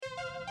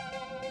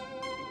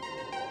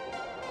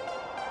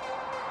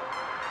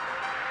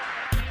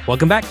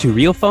Welcome back to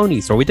Real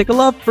Phonies, where we take a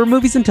love for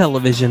movies and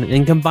television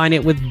and combine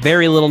it with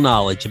very little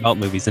knowledge about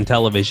movies and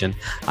television.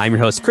 I'm your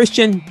host,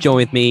 Christian. Join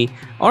with me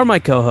are my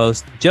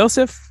co-hosts,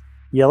 Joseph.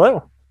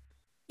 Yellow.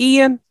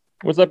 Ian.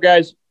 What's up,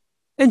 guys?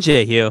 And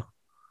Jehu.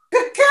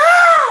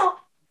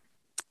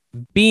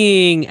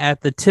 Being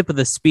at the tip of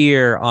the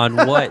spear on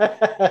what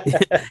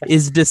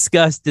is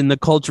discussed in the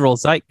cultural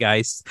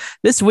zeitgeist,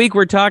 this week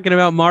we're talking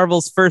about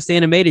Marvel's first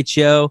animated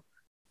show,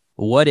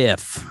 What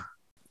If?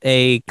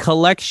 A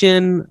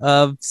collection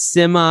of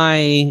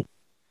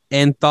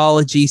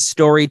semi-anthology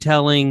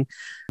storytelling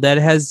that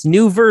has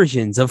new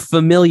versions of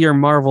familiar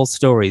Marvel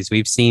stories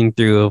we've seen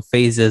through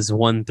phases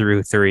 1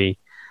 through 3,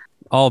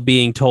 all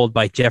being told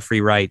by Jeffrey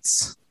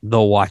Wright's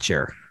The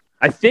Watcher.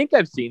 I think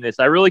I've seen this.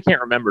 I really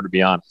can't remember, to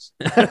be honest.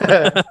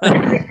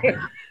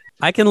 I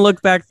can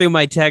look back through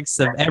my texts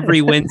of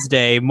every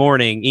Wednesday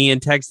morning, Ian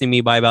texting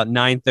me by about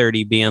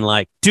 9:30 being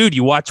like, dude,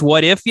 you watch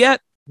What If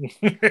yet?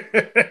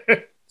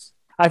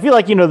 I feel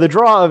like, the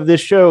draw of this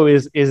show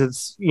is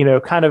it's,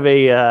 kind of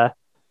a,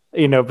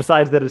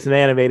 besides that it's an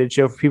animated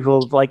show for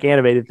people who like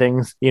animated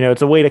things,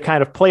 it's a way to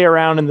kind of play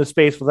around in the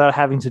space without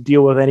having to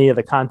deal with any of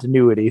the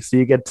continuity. So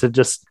you get to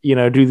just,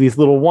 do these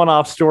little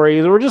one-off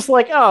stories. We're just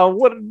like, oh,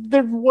 what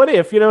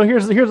if,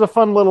 here's a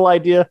fun little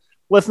idea.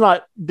 Let's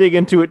not dig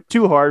into it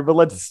too hard, but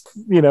let's,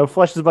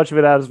 flesh as much of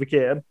it out as we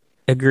can.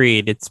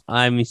 Agreed.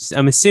 I'm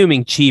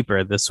assuming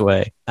cheaper this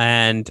way.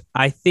 And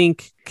I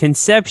think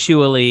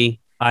conceptually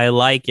I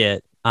like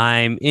it.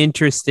 I'm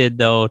interested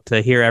though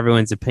to hear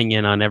everyone's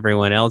opinion on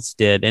everyone else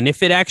did. And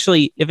if it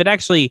actually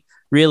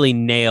really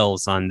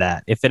nails on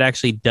that, if it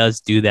actually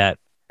does do that,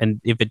 and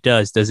if it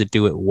does it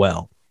do it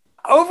well?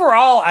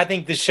 Overall, I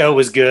think the show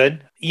was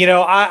good.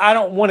 I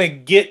don't want to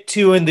get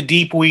too in the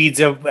deep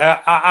weeds of,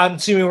 I'm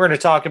assuming we're going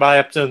to talk about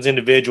episodes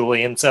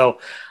individually. And so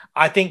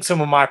I think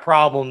some of my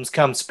problems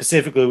come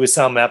specifically with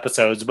some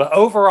episodes, but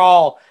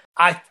overall,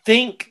 I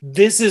think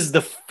this is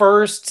the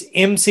first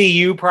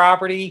MCU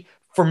property,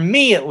 for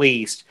me at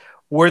least,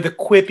 where the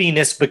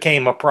quippiness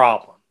became a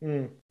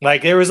problem.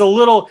 Like there was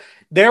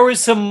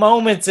some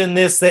moments in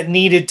this that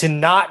needed to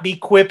not be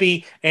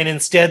quippy, and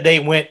instead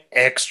they went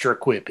extra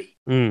quippy.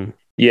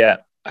 Yeah,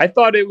 I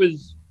thought it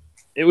was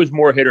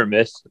more hit or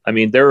miss. I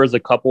mean, there was a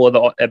couple of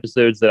the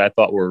episodes that I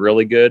thought were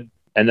really good,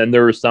 and then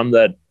there were some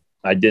that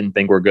I didn't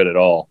think were good at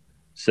all.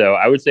 So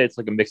I would say it's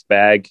like a mixed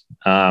bag.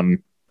 I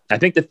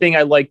think the thing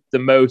I liked the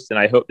most, and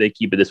I hope they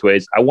keep it this way,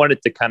 is I want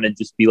it to kind of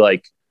just be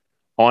like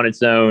on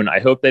its own. I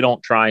hope they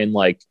don't try and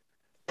like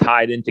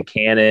tie it into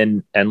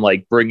canon and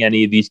like bring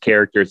any of these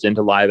characters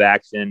into live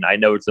action. I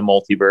know it's a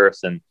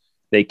multiverse and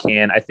they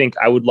can. I think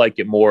I would like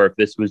it more if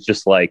this was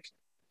just like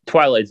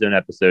Twilight Zone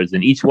episodes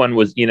and each one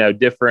was,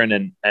 different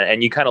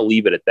and you kind of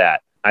leave it at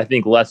that. I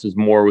think less is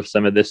more with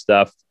some of this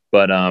stuff,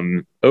 but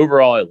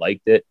overall I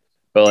liked it.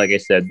 But like I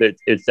said,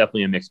 it's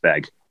definitely a mixed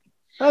bag.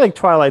 I think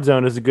Twilight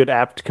Zone is a good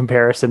apt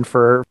comparison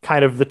for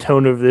kind of the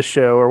tone of this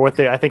show, or what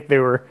I think they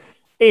were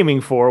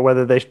aiming for,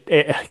 whether they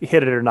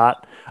hit it or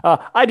not.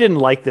 I didn't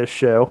like this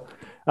show.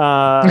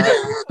 I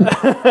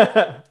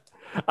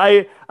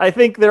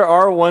think there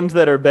are ones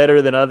that are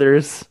better than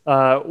others.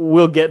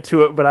 We'll get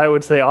to it, but I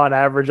would say on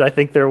average, I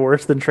think they're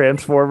worse than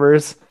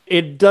Transformers.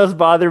 It does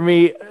bother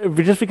me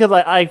just because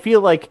I feel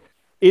like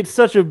it's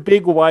such a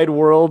big, wide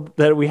world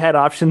that we had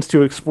options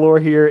to explore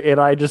here, and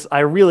I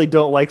really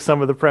don't like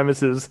some of the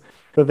premises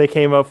that they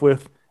came up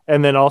with,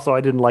 and then also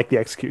I didn't like the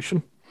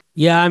execution.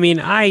 Yeah, I mean,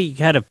 I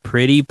had a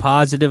pretty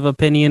positive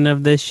opinion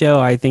of this show.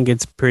 I think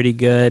it's pretty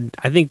good.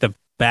 I think the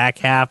back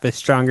half is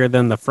stronger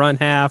than the front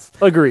half.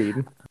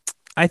 Agreed.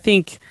 I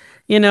think,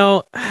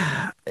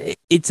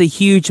 it's a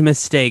huge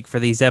mistake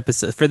for these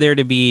episodes, for there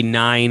to be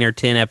 9 or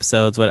 10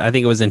 episodes. What I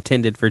think it was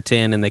intended for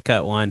 10 and they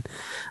cut one.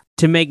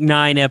 To make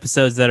 9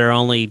 episodes that are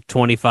only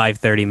 25,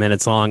 30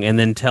 minutes long and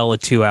then tell a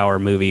 2-hour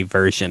movie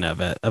version of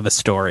a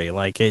story.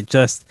 Like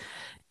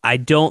I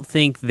don't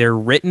think they're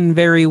written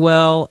very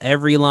well.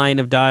 Every line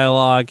of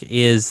dialogue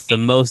is the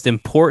most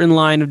important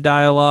line of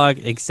dialogue,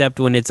 except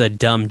when it's a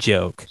dumb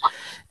joke.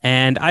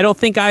 And I don't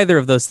think either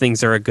of those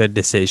things are a good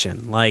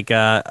decision. Like,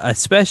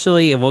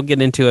 especially, and we'll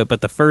get into it,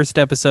 but the first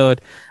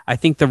episode, I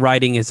think the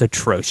writing is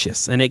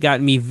atrocious. And it got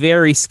me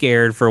very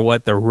scared for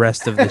what the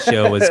rest of the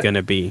show is going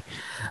to be.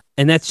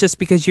 And that's just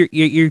because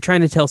you're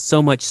trying to tell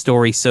so much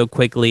story so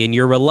quickly, and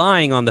you're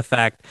relying on the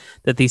fact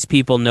that these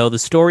people know the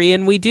story,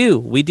 and we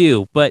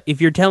do. But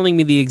if you're telling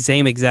me the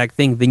same exact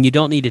thing, then you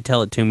don't need to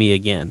tell it to me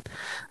again.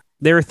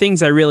 There are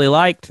things I really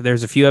liked.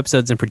 There's a few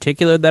episodes in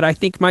particular that I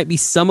think might be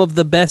some of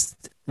the best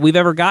we've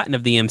ever gotten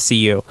of the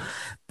MCU.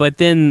 But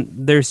then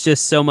there's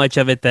just so much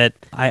of it that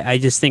I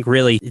just think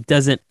really it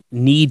doesn't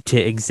need to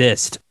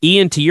exist.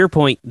 Ian, to your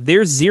point,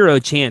 there's zero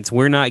chance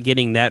we're not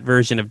getting that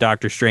version of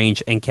Doctor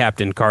Strange and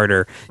Captain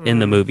Carter in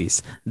the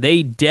movies.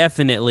 They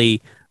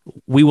definitely,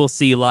 we will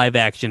see live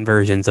action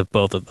versions of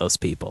both of those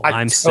people.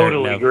 I'm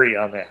totally agree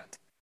on that.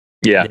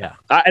 Yeah.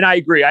 And I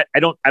agree. I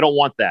don't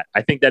want that.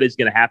 I think that is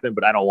going to happen,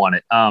 but I don't want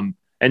it.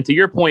 And to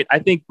your point, I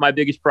think my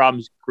biggest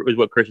problem is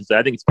what Christian said.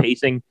 I think it's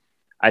pacing.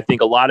 I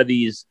think a lot of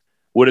these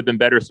would have been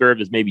better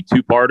served as maybe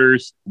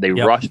two-parters. They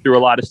rushed through a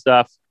lot of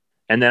stuff.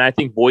 And then I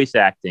think voice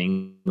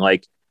acting,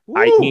 like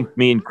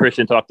me and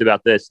Christian talked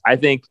about this. I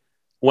think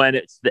when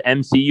it's the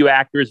MCU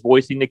actors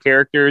voicing the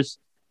characters,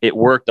 it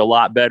worked a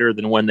lot better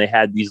than when they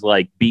had these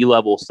like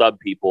B-level sub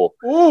people.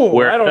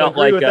 Where I don't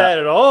agree with that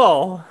at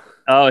all.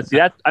 Oh, see,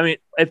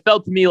 it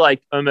felt to me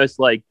like almost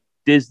like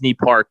Disney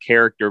park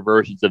character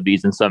versions of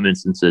these in some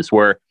instances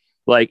where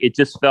like it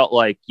just felt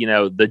like,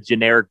 the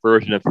generic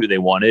version of who they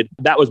wanted.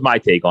 That was my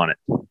take on it.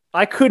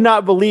 I could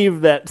not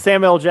believe that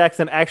Samuel L.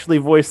 Jackson actually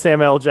voiced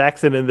Samuel L.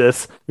 Jackson in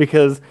this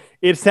because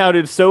it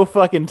sounded so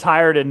fucking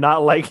tired and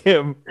not like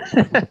him.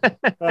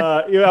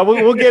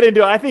 We'll get into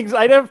it.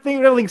 I don't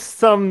think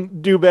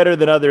some do better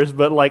than others,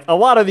 but like a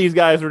lot of these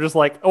guys were just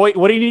like, oh wait,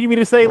 what do you need me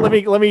to say? Let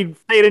me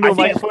say it into a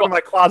microphone in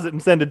my closet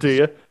and send it to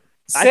you.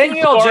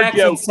 Samuel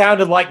Jackson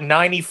sounded like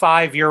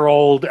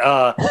 95-year-old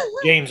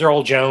James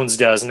Earl Jones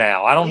does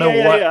now. I don't know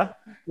what. Yeah.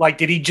 Like,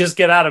 did he just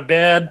get out of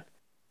bed?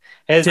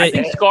 I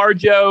think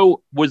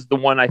ScarJo was the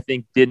one I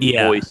think didn't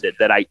voice it.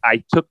 That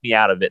I took me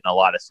out of it in a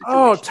lot of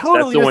situations. Oh,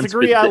 totally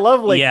disagree. I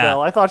love Lake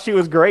Bell. I thought she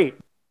was great.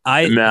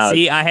 I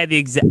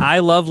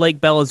love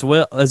Lake Bell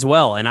as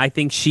well, and I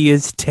think she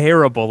is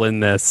terrible in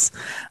this.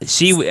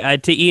 She,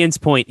 to Ian's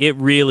point, it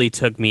really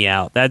took me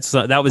out.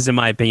 That was, in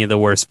my opinion, the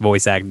worst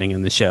voice acting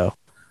in the show.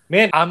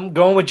 Man, I'm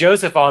going with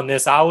Joseph on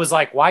this. I was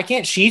like, why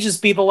can't she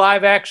just be the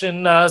live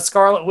action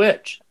Scarlet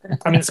Witch?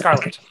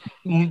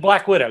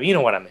 Black Widow. You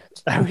know what I meant.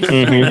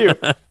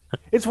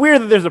 It's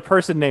weird that there's a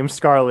person named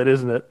Scarlet,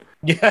 isn't it?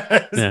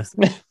 Yes.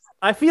 Yeah.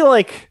 I feel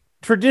like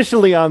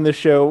traditionally on this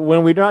show,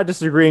 when we're not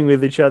disagreeing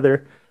with each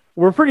other,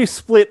 we're pretty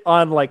split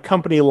on like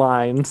company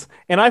lines.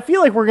 And I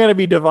feel like we're going to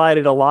be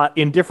divided a lot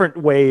in different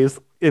ways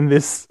in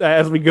this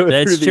as we go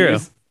through these.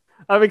 That's true.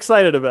 I'm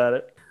excited about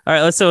it. All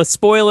right, let's go with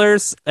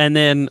spoilers, and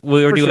then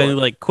we're doing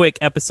like quick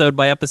episode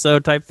by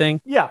episode type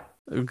thing. Yeah.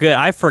 Good.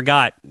 I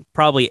forgot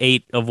probably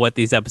 8 of what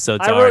these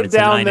episodes are. I wrote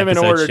down them in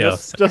order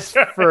just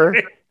for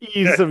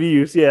ease of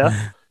use.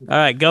 Yeah. All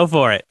right, go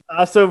for it.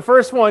 So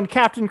first one,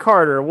 Captain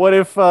Carter. What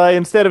if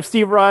instead of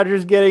Steve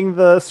Rogers getting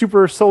the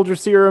super soldier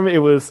serum, it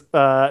was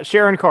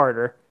Sharon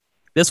Carter?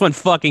 This one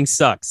fucking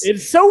sucks.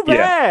 It's so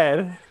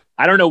bad. Yeah.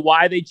 I don't know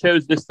why they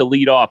chose this to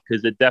lead off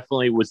because it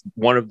definitely was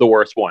one of the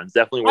worst ones.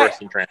 Definitely worse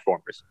than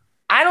Transformers.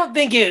 I don't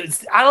think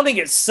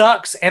it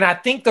sucks, and I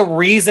think the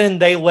reason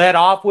they let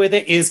off with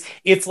it is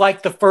it's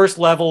like the first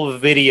level of a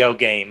video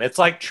game. It's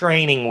like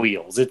training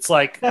wheels. It's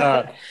like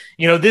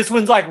this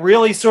one's like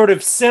really sort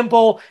of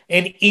simple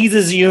and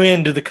eases you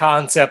into the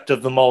concept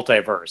of the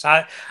multiverse.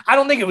 I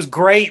don't think it was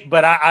great,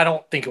 but I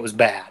don't think it was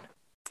bad.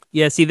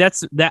 Yeah, see,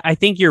 that's that. I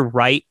think you're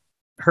right.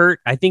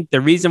 Hurt. I think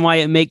the reason why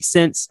it makes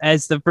sense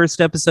as the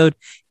first episode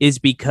is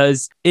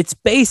because it's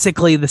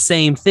basically the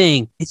same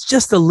thing. It's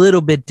just a little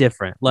bit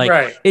different.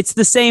 Like It's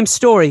the same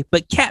story,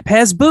 but Cap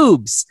has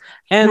boobs.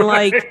 And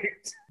like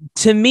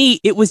to me,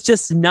 it was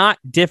just not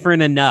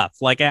different enough.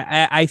 Like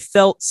I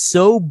felt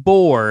so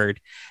bored.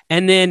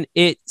 And then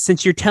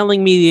since you're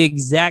telling me the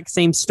exact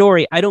same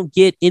story, I don't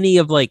get any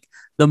of like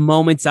the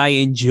moments I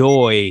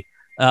enjoy.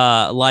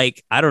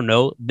 Like, I don't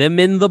know, them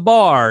in the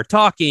bar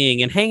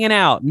talking and hanging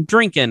out and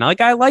drinking.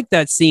 Like, I like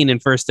that scene in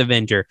First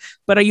Avenger,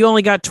 but you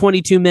only got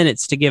 22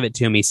 minutes to give it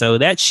to me. So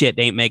that shit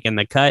ain't making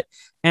the cut.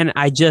 And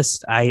I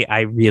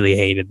really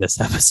hated this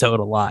episode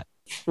a lot.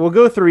 We'll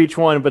go through each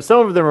one, but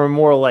some of them are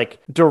more like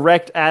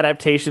direct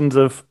adaptations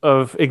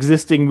of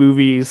existing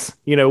movies,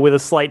 with a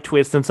slight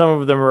twist, and some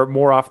of them are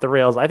more off the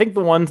rails. I think the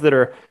ones that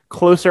are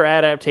closer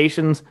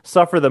adaptations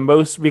suffer the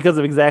most because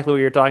of exactly what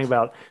you're talking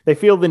about. They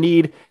feel the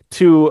need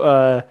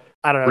to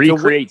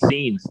recreate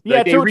scenes.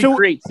 Yeah, they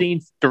recreate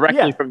scenes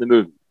directly from the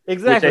movie.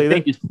 Exactly. Which I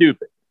think is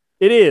stupid.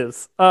 It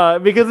is.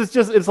 Because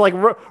it's like,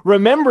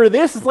 remember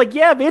this? It's like,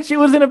 yeah, bitch, it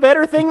was in a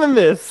better thing than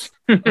this.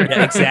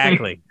 Yeah,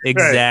 exactly.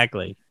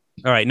 Exactly.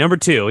 All right, number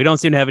 2. We don't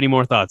seem to have any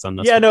more thoughts on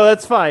this. Yeah, no,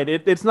 that's fine.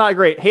 It's not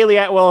great. Haley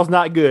Atwell is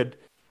not good.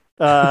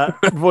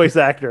 Voice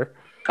actor.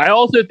 I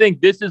also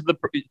think this is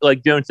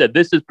like Joan said,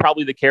 this is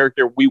probably the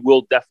character we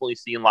will definitely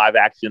see in live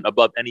action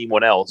above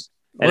anyone else.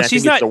 And I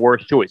think it's the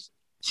worst choice.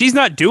 She's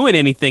not doing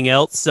anything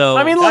else, so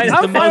I mean, look,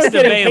 I'm fine with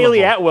getting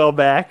Haley Atwell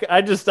back.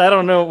 I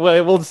don't know.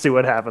 We'll just see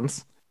what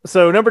happens.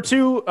 So number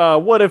 2,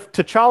 what if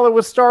T'Challa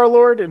was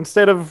Star-Lord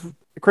instead of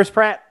Chris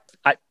Pratt?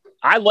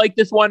 I like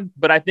this one,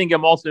 but I think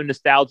I'm also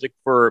nostalgic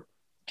for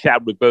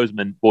Chadwick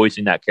Boseman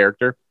voicing that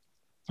character.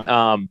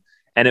 And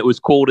it was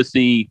cool to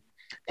see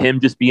him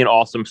just be an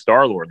awesome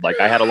Star-Lord. Like,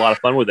 I had a lot of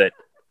fun with it.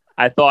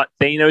 I thought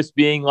Thanos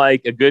being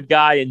like a good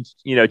guy and,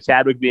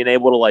 Chadwick being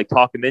able to like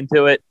talk him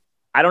into it.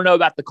 I don't know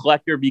about the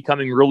Collector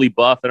becoming really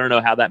buff. I don't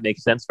know how that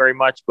makes sense very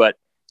much, but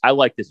I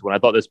like this one. I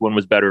thought this one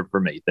was better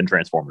for me than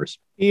Transformers.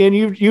 Ian,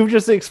 you've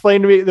just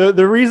explained to me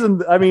the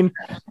reason. I mean,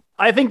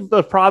 I think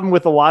the problem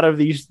with a lot of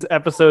these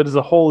episodes as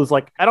a whole is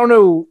like, I don't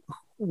know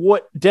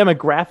what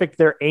demographic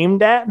they're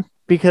aimed at,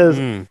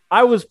 because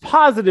I was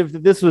positive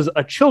that this was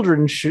a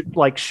children's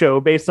show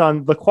based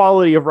on the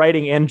quality of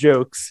writing and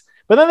jokes,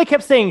 but then they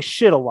kept saying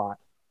shit a lot.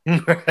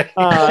 And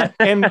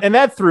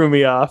that threw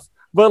me off.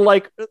 But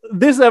like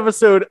this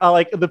episode,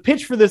 like the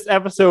pitch for this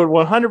episode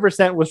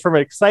 100% was from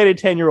an excited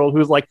 10-year-old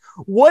who's like,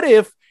 what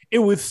if it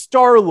was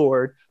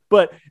Star-Lord,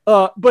 but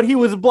he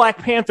was a Black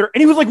Panther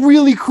and he was like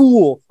really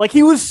cool. Like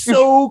he was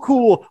so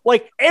cool.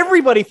 Like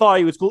everybody thought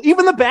he was cool.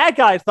 Even the bad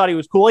guys thought he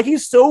was cool. Like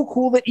he's so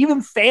cool that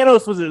even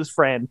Thanos was his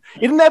friend.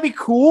 Isn't that be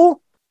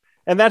cool?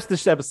 And that's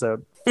this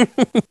episode.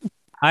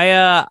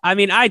 I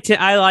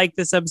like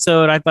this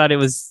episode. I thought it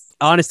was,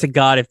 honest to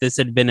God, if this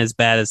had been as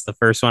bad as the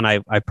first one, I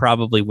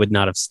probably would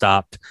not have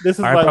stopped. This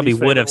is I probably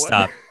would have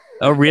stopped.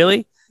 Oh,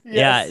 really?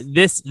 Yes.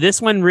 Yeah.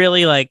 This one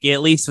really like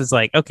at least was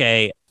like,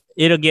 okay,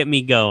 it'll get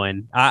me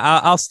going.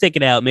 I'll stick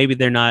it out. Maybe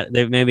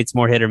maybe it's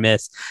more hit or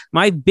miss.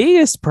 My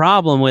biggest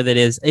problem with it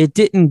is it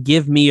didn't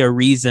give me a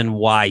reason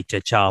why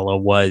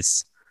T'Challa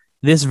was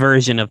this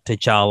version of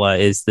T'Challa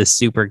is the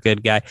super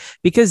good guy,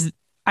 because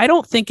I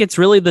don't think it's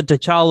really the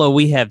T'Challa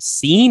we have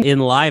seen in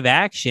live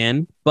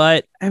action,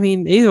 but I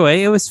mean, either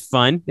way, it was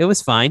fun. It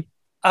was fine.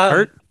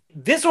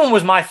 This one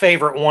was my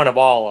favorite one of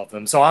all of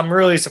them. So I'm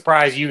really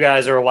surprised you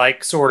guys are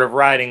like sort of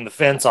riding the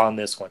fence on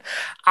this one.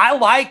 I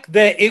like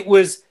that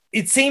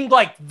it seemed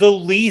like the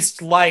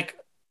least like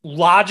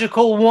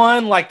logical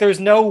one. Like there's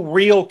no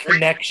real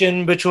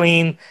connection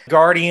between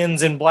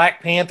Guardians and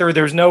Black Panther.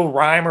 There's no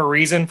rhyme or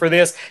reason for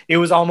this. It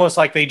was almost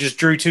like they just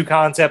drew two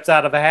concepts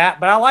out of a hat,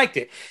 but I liked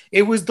it.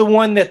 It was the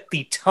one that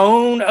the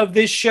tone of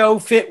this show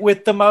fit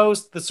with the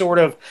most, the sort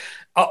of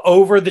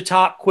over the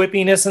top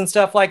quippiness and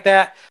stuff like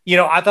that. You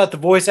know, I thought the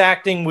voice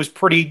acting was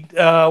pretty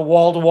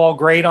wall to wall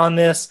great on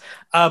this.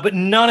 But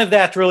none of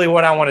that's really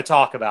what I want to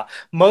talk about.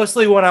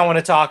 Mostly what I want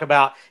to talk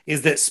about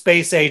is that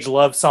Space Age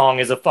Love Song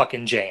is a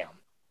fucking jam.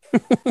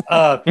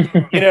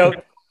 You know,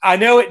 I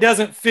know it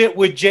doesn't fit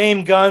with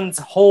James Gunn's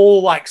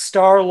whole like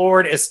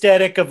Star-Lord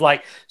aesthetic of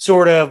like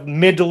sort of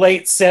mid to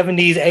late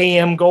 70s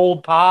AM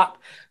gold pop,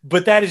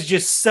 but that is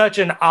just such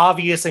an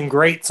obvious and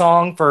great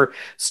song for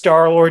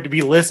Star-Lord to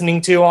be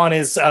listening to on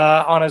his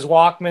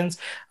Walkmans.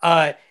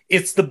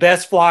 It's the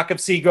best Flock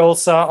of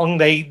Seagulls song.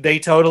 They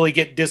totally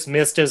get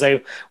dismissed as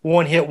a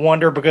one-hit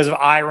wonder because of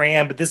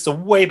Iran, but this is a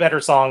way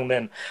better song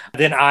than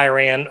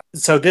Iran.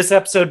 So this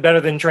episode better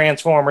than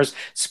Transformers.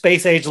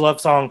 Space Age Love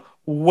Song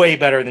way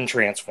better than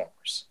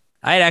Transformers.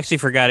 I had actually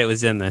forgot it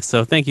was in this,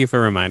 so thank you for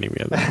reminding me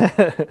of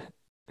that.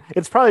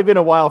 It's probably been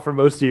a while for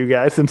most of you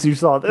guys since you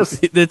saw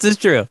this. This is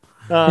true.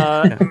 You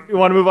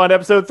want to move on to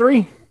episode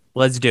 3?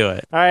 Let's do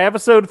it. All right,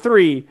 episode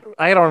 3.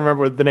 I don't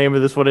remember what the name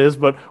of this one is,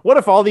 but what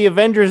if all the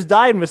Avengers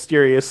died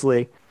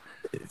mysteriously?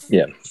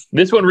 Yeah.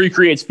 This one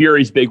recreates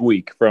Fury's big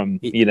week from,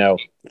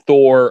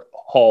 Thor,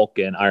 Hulk,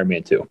 and Iron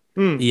Man 2.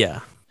 Yeah.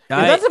 Is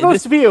that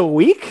supposed to be a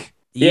week?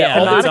 Yeah,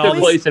 all this took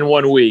place in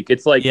 1 week.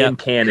 It's like in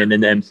canon in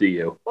the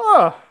MCU.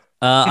 Oh.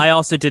 I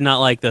also did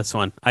not like this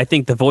one. I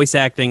think the voice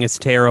acting is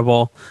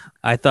terrible.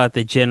 I thought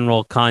the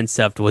general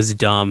concept was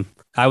dumb.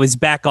 I was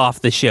back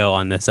off the show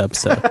on this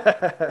episode.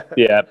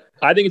 Yeah.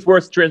 I think it's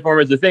worse than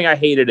Transformers. The thing I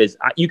hated is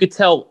you could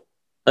tell,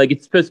 like,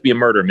 it's supposed to be a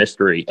murder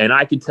mystery. And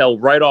I could tell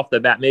right off the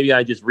bat, maybe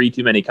I just read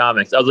too many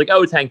comics. I was like,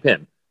 oh, it's Hank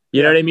Pym.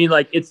 You know what I mean?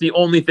 Like, it's the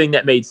only thing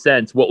that made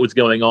sense, what was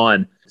going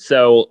on.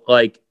 So,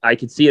 like, I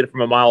could see it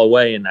from a mile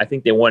away, and I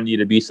think they wanted you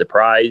to be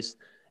surprised.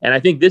 And I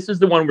think this is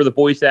the one where the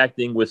voice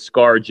acting with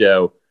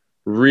ScarJo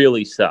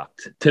really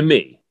sucked to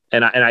me.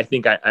 And I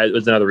think it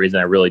was another reason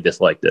I really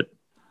disliked it.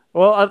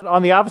 Well,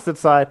 on the opposite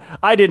side,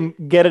 I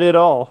didn't get it at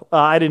all.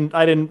 I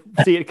didn't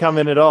see it come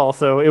in at all.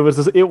 So it was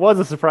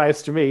a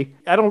surprise to me.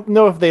 I don't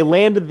know if they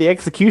landed the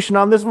execution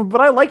on this one,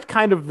 but I liked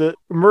kind of the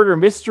murder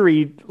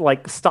mystery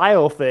like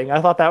style thing.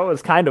 I thought that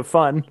was kind of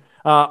fun.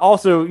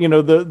 Also,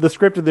 the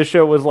script of the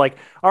show was like,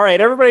 all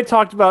right, everybody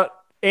talked about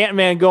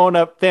Ant-Man going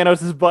up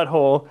Thanos'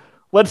 butthole.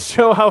 Let's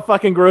show how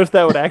fucking gross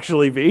that would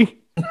actually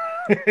be.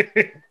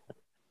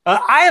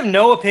 I have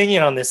no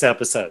opinion on this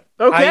episode.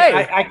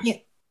 Okay.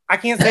 I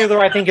can't say whether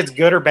I think it's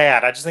good or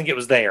bad. I just think it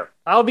was there.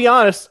 I'll be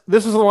honest.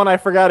 This was the one I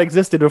forgot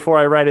existed before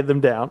I wrote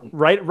them down.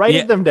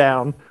 Write them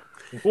down.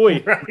 Boy.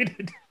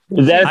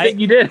 Is that a thing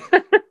you did?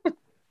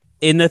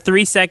 In the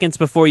 3 seconds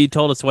before you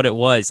told us what it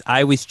was,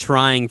 I was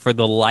trying for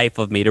the life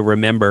of me to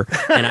remember,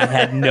 and I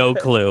had no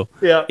clue.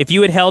 Yeah. If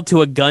you had held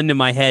to a gun to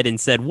my head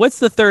and said, what's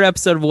the third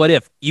episode of What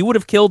If? You would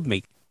have killed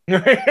me.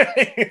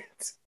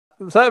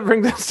 So that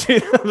brings us to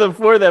the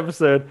 4th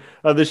episode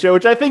of the show,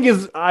 which I think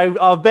is,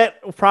 I'll bet,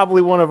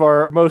 probably one of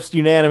our most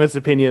unanimous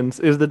opinions,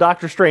 is the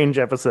Doctor Strange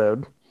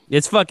episode.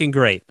 It's fucking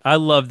great. I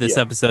love this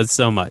episode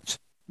so much.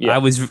 Yeah. I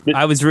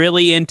was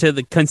really into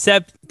the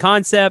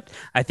concept.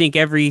 I think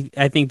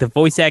the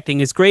voice acting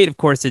is great. Of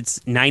course, it's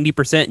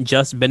 90%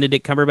 just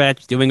Benedict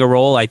Cumberbatch doing a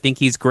role I think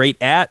he's great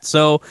at.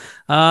 So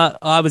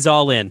I was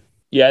all in.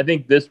 Yeah, I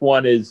think this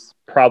one is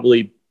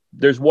probably.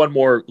 There's one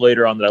more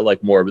later on that I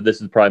like more, but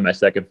this is probably my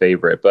second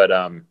favorite. But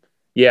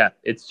yeah,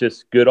 it's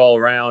just good all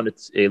around.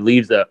 It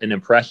leaves an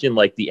impression.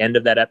 Like the end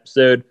of that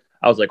episode,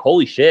 I was like,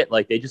 holy shit!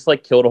 Like they just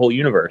like killed a whole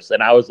universe,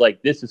 and I was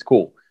like, this is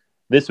cool.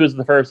 This was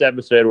the first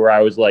episode where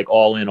I was like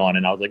all in on it.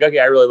 And I was like, okay,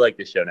 I really like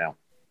this show now.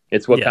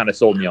 It's what kind of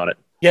sold me on it.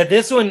 Yeah,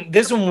 this one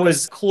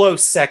was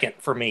close second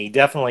for me.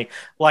 Definitely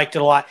liked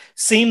it a lot.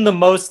 Seemed the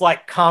most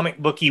like comic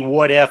booky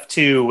What If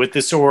too, with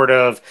the sort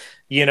of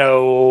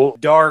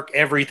dark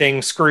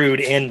everything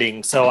screwed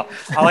ending. So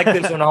I like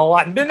this one a whole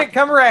lot. And Benedict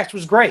Cumberbatch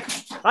was great.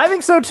 I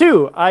think so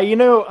too.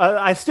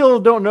 I still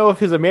don't know if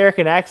his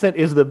American accent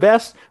is the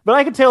best, but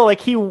I could tell like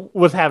he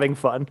was having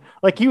fun,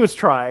 like he was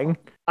trying.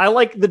 I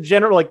like the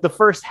general, like the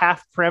first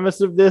half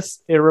premise of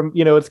this.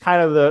 It's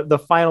kind of the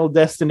Final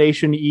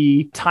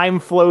Destination time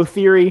flow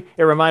theory.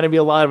 It reminded me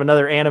a lot of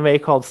another anime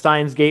called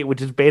Steins Gate, which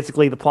is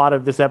basically the plot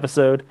of this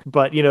episode.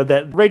 But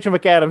that Rachel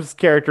McAdams'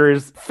 character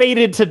is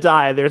fated to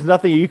die. There's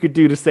nothing you could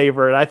do to save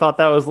her. And I thought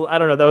that was, I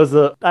don't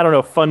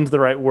know, fun's the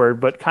right word,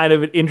 but kind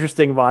of an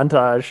interesting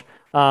montage.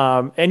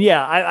 And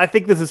yeah, I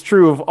think this is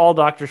true of all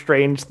Doctor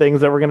Strange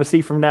things that we're going to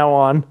see from now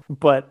on.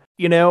 But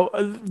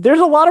there's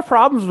a lot of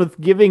problems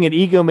with giving an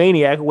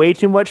egomaniac way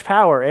too much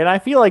power, and I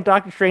feel like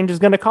Doctor Strange is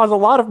going to cause a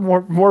lot of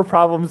more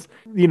problems,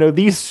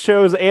 these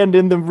shows and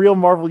in the real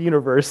Marvel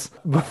universe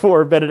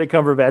before Benedict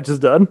Cumberbatch is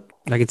done.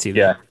 I can see that.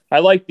 Yeah, I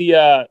like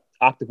the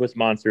octopus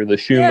monster, the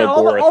Shuma. Yeah,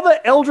 all the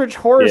Eldritch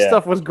horror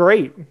stuff was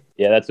great.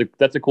 Yeah,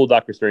 that's a cool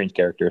Doctor Strange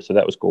character, so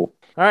that was cool.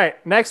 All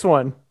right, next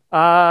one.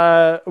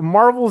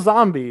 Marvel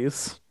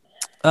Zombies.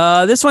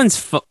 This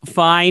one's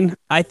fine.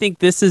 I think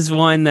this is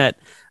one that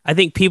I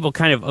think people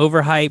kind of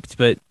overhyped,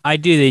 but I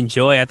do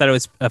enjoy. I thought it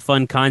was a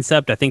fun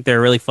concept. I think there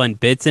are really fun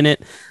bits in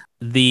it.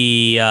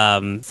 The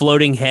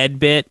floating head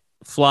bit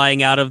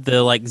flying out of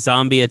the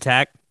zombie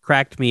attack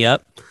cracked me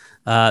up.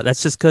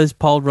 That's just because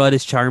Paul Rudd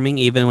is charming,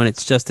 even when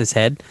it's just his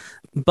head.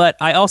 But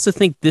I also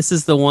think this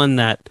is the one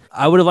that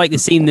I would have liked to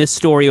seen this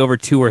story over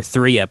 2 or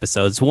 3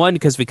 episodes. One,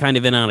 because we kind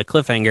of end on a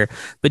cliffhanger.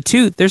 But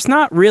 2, there's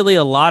not really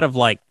a lot of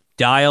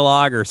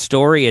dialogue or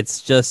story.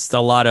 It's just a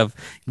lot of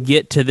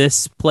get to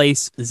this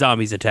place,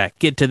 zombies attack,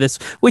 get to this,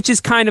 which is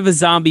kind of a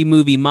zombie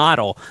movie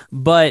model.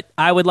 But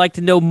I would like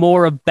to know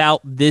more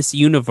about this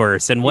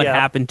universe and what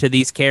happened to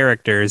these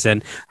characters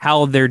and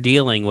how they're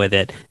dealing with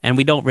it. And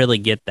we don't really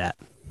get that.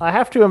 I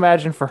have to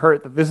imagine for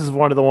Hurt that this is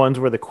one of the ones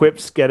where the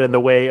quips get in the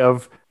way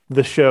of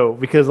the show,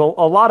 because a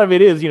lot of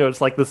it is, it's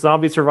like the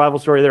zombie survival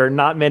story. There are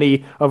not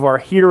many of our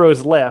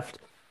heroes left.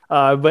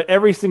 But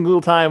every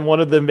single time one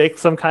of them makes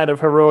some kind of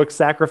heroic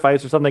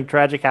sacrifice or something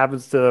tragic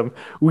happens to them,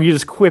 we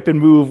just quip and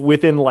move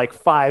within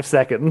 5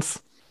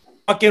 seconds.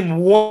 Fucking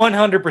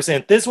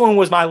 100%. This one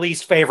was my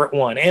least favorite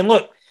one. And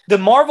look, the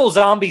Marvel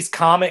Zombies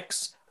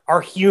comics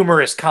are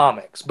humorous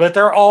comics, but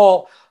they're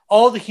all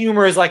the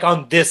humor is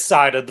on this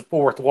side of the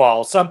fourth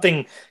wall.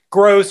 Something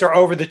gross or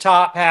over the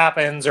top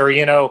happens, or,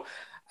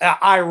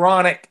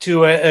 ironic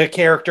to a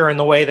character in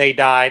the way they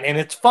died, and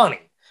it's funny.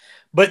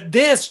 But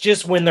this,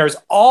 just when there's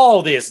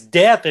all this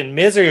death and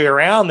misery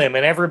around them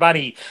and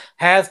everybody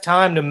has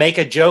time to make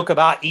a joke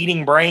about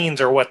eating brains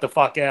or what the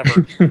fuck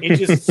ever, it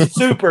just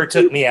super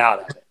took me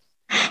out of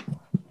it.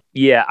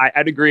 Yeah,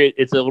 I'd agree.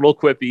 It's a little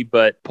quippy,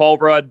 but Paul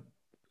Rudd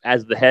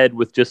as the head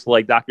with just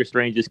Doctor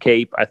Strange's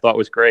cape, I thought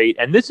was great.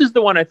 And this is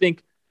the one I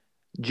think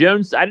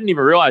Jones, I didn't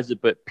even realize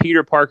it, but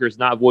Peter Parker is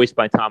not voiced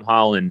by Tom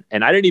Holland,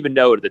 and I didn't even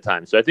know it at the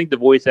time. So I think the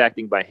voice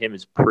acting by him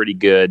is pretty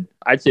good.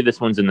 I'd say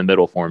this one's in the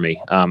middle for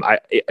me.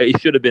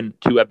 It should have been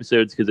 2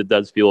 episodes because it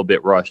does feel a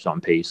bit rushed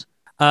on pace.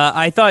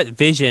 I thought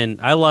Vision,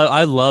 I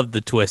love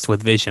the twist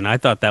with Vision. I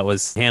thought that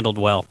was handled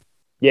well.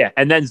 Yeah,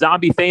 and then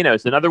Zombie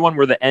Thanos, another one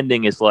where the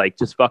ending is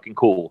just fucking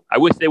cool. I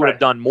wish they would have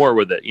done more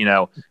with it,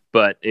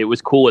 but it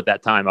was cool at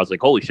that time. I was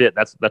like, holy shit,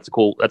 that's a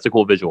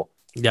cool visual.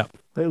 Yeah.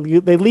 They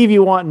leave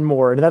you wanting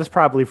more, and that's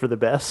probably for the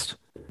best.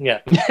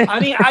 Yeah. I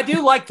mean, I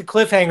do like the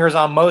cliffhangers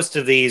on most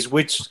of these,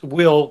 which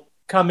will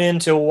come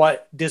into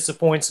what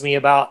disappoints me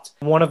about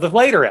one of the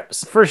later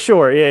episodes. For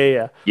sure.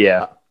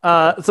 Yeah.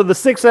 So the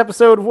 6th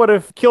episode, what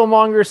if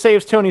Killmonger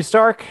saves Tony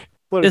Stark?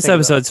 This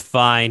episode's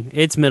fine.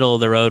 It's middle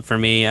of the road for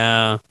me.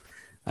 I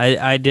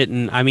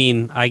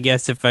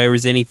guess if there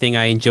was anything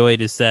I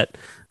enjoyed is that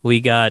we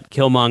got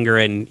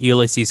Killmonger and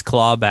Ulysses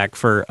Claw back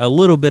for a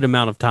little bit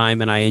amount of time,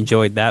 and I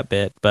enjoyed that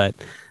bit. But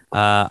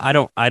I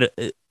don't.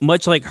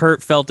 Much like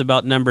Hurt felt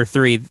about number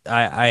 3,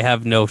 I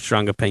have no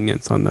strong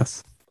opinions on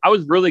this. I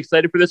was really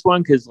excited for this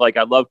one because,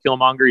 I love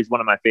Killmonger. He's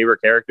one of my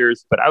favorite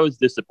characters, but I was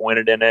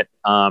disappointed in it.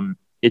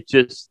 It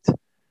just,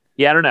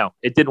 I don't know.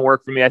 It didn't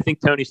work for me. I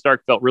think Tony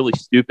Stark felt really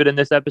stupid in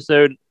this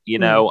episode.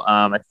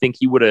 I think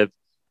he would have,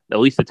 at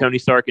least the Tony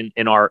Stark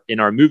in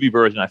our movie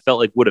version, I felt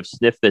like would have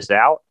sniffed this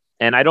out.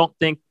 And I don't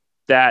think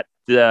that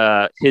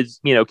his,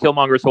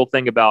 Killmonger's whole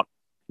thing about,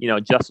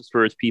 justice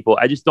for his people,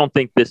 I just don't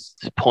think this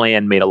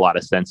plan made a lot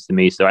of sense to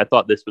me. So I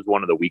thought this was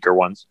one of the weaker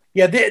ones.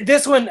 Yeah,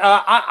 this one,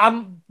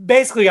 I'm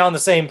basically on the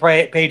same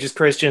page as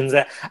Christians.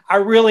 I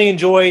really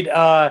enjoyed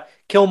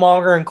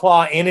Killmonger and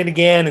Claw in it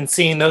again and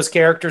seeing those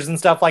characters and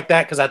stuff like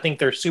that because I think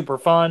they're super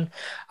fun.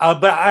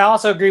 But I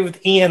also agree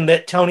with Ian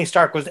that Tony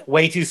Stark was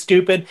way too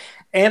stupid.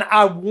 And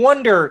I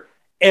wonder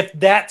if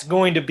that's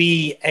going to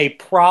be a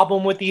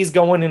problem with these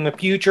going in the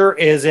future,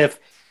 is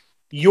if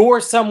you're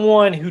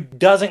someone who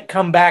doesn't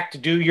come back to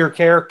do your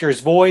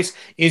character's voice,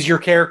 is your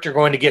character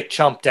going to get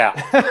chumped out?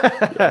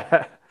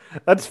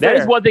 That's fair.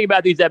 That is one thing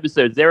about these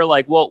episodes. They were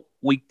like, well,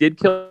 we did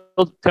kill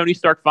Tony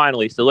Stark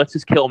finally, so let's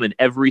just kill him in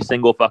every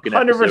single fucking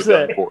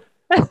episode.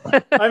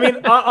 100%. I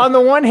mean, on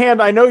the one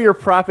hand, I know you're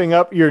propping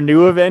up your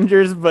new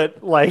Avengers,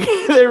 but like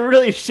they're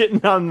really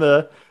shitting on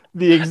the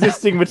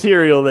existing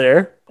material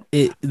there.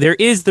 There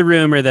is the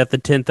rumor that the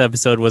 10th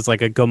episode was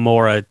like a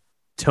Gamora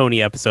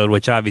Tony episode,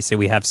 which obviously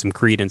we have some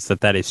credence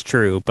that is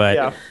true,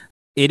 but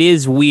it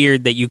is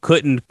weird that you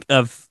couldn't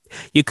have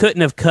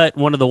cut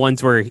one of the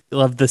ones where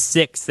of the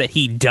 6 that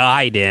he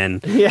died in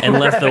and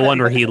left the one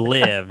where he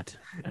lived.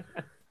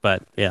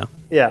 But yeah,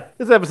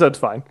 this episode's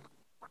fine.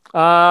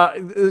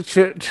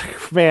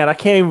 Man, I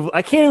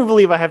can't even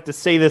believe I have to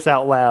say this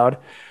out loud.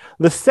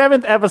 The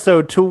 7th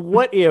episode to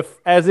What If,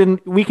 as in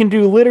we can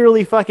do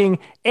literally fucking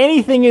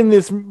anything in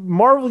this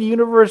Marvel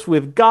universe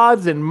with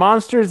gods and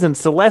monsters and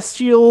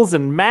celestials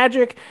and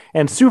magic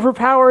and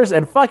superpowers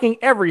and fucking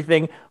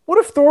everything. What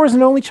if Thor is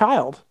an only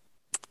child?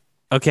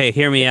 Okay,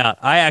 hear me out.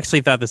 I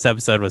actually thought this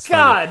episode was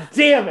funny. God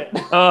damn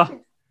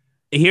it.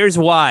 Here's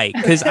why.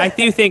 Because I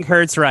do think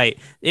Hurt's right.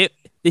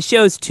 The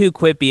show's too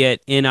quippy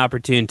at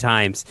inopportune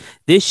times.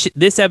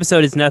 This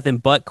episode is nothing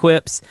but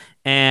quips,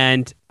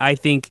 and I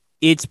think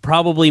it's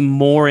probably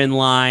more in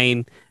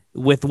line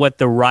with what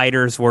the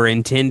writers were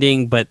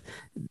intending. But,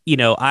 you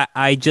know,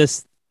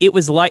 it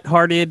was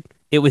lighthearted.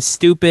 It was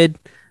stupid.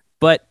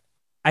 But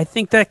I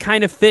think that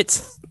kind of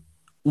fits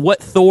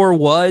what Thor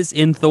was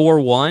in Thor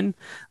 1.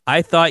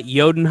 I thought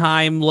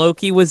Jotunheim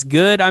Loki was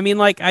good. I mean,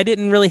 like, I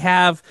didn't really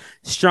have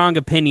strong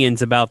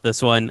opinions about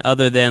this one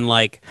other than,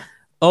 like,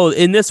 oh,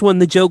 in this one,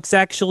 the jokes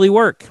actually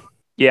work.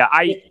 Yeah,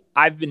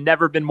 I've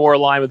never been more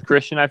aligned with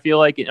Christian, I feel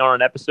like, on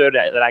an episode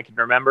that I can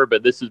remember,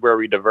 but this is where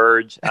we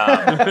diverge.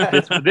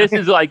 This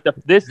is like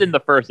this in the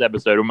first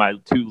episode are my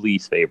 2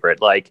 least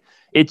favorite. Like,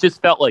 it just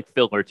felt like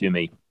filler to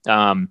me.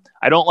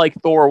 I don't like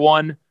Thor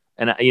 1,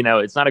 and, you know,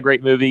 it's not a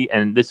great movie,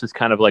 and this is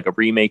kind of like a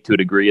remake to a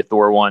degree of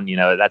Thor 1. You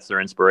know, that's their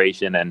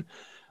inspiration.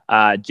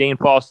 And Jane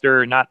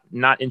Foster, not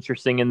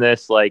interesting in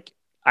this. Like,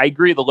 I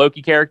agree the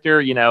Loki character,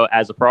 you know,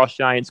 as a frost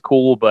giant's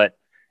cool, but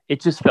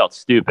it just felt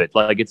stupid.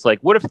 Like, it's like,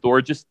 what if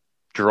Thor just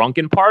drunk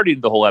and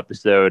partied the whole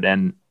episode?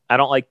 And I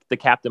don't like the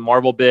Captain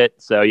Marvel bit,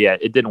 so yeah,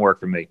 it didn't work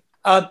for me.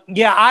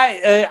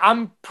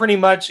 I'm pretty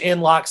much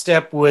in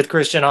lockstep with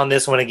Christian on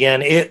this one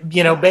again.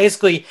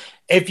 Basically,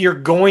 if you're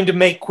going to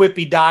make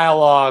quippy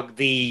dialogue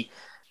the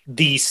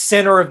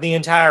center of the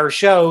entire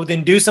show,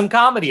 then do some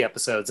comedy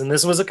episodes. And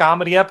this was a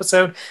comedy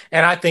episode,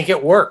 and I think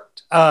it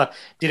worked.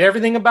 Did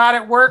everything about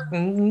it work?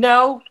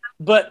 No,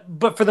 but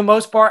for the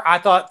most part, I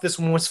thought this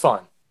one was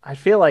fun. I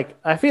feel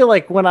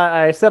like when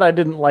I said I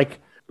didn't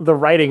like the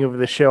writing of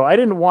the show, I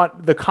didn't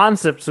want the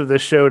concepts of the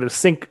show to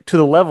sink to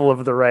the level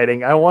of the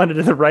writing. I wanted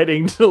the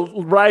writing to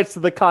rise to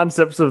the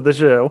concepts of the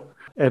show.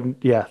 And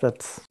yeah,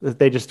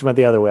 they just went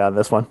the other way on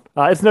this one.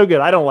 It's no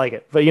good. I don't like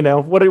it. But, you know,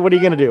 what are you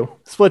going to do?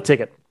 Split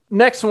ticket.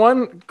 Next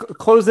one,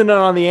 closing in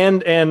on the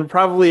end, and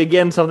probably,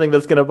 again, something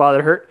that's going to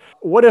bother Hurt.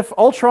 What if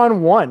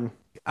Ultron won?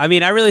 I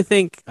mean,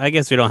 I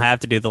guess we don't have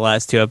to do the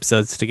last 2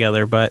 episodes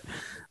together, but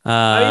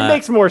it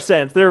makes more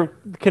sense. They're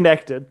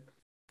connected.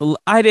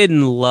 I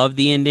didn't love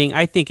the ending.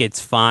 I think it's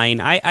fine.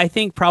 I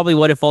think probably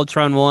What If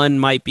Ultron won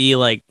might be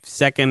like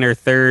 2nd or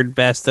 3rd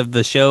best of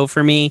the show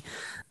for me.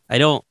 I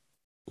don't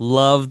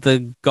love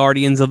the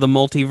Guardians of the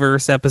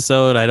Multiverse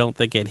episode. I don't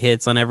think it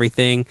hits on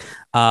everything.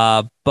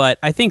 But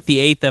I think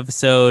the 8th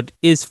episode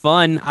is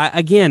fun.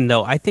 I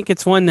think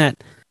it's one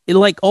that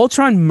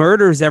Ultron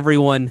murders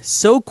everyone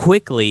so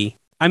quickly.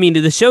 I mean,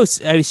 the show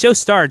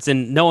starts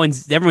and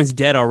everyone's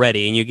dead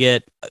already, and you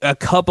get a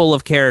couple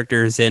of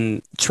characters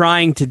and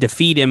trying to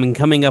defeat him and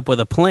coming up with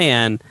a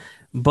plan.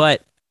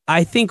 But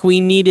I think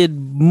we needed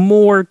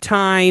more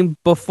time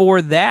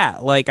before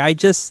that. Like, I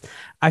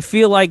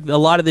feel like a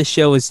lot of this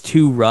show is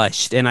too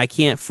rushed, and I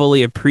can't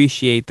fully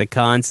appreciate the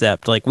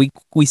concept. Like,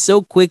 we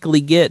so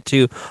quickly get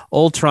to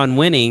Ultron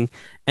winning,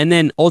 and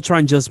then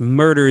Ultron just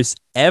murders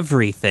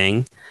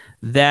everything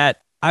that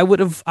I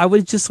would have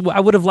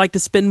liked to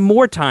spend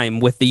more time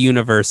with the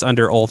universe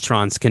under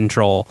Ultron's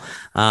control,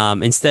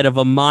 instead of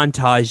a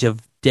montage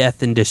of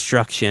death and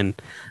destruction.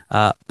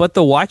 But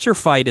the Watcher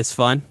fight is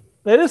fun.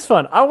 It is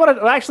fun. I want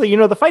to actually,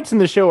 the fights in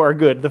the show are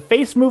good. The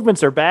face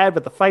movements are bad,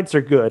 but the fights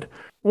are good.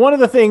 One of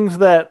the things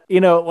that,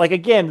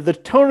 again, the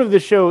tone of the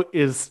show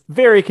is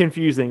very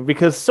confusing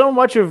because so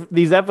much of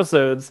these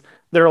episodes,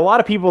 there are a lot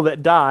of people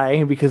that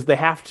die because they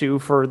have to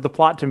for the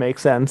plot to make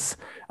sense.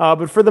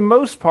 But for the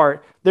most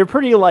part, they're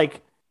pretty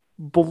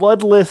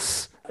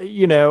bloodless,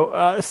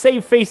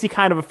 save facey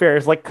kind of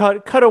affairs, like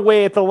cut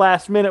away at the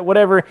last minute,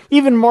 whatever.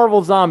 Even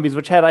Marvel Zombies,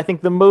 which had, I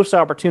think, the most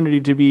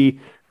opportunity to be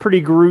pretty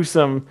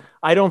gruesome,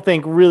 I don't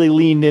think really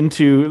leaned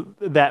into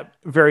that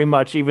very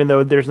much, even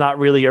though there's not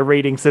really a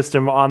rating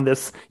system on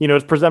this.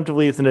 It's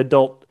presumptively it's an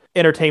adult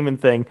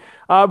entertainment thing.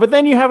 But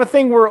then you have a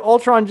thing where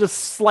Ultron just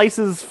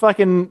slices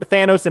fucking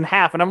Thanos in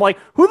half, and I'm like,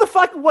 who the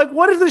fuck,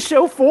 what is this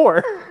show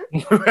for?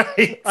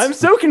 Right. I'm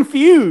so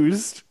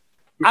confused.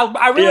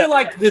 I really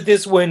liked that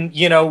this one,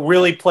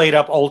 really played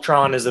up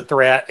Ultron as a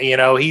threat.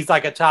 He's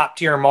like a top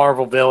tier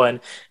Marvel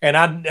villain.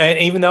 And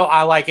even though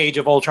I like Age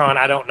of Ultron,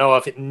 I don't know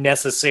if it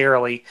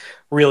necessarily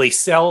really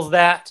sells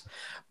that.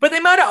 But they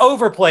might have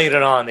overplayed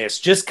it on this.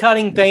 Just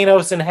cutting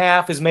Thanos in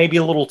half is maybe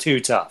a little too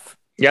tough.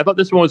 Yeah, I thought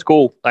this one was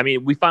cool. I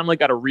mean, we finally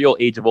got a real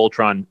Age of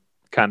Ultron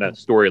kind of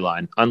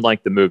storyline,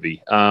 unlike the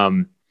movie.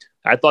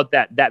 I thought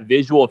that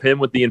visual of him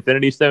with the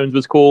Infinity Stones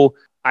was cool.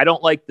 I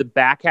don't like the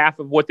back half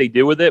of what they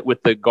do with it,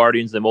 with the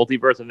Guardians of the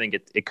Multiverse. I think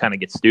it kind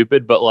of gets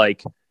stupid, but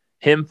like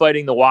him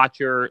fighting the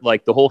Watcher,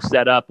 like the whole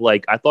setup,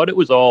 like I thought it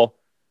was all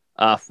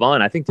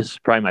fun. I think this is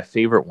probably my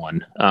favorite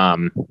one.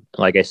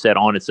 Like I said,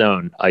 on its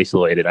own,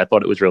 isolated, I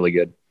thought it was really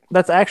good.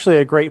 That's actually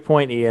a great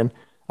point, Ian.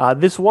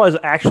 This was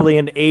actually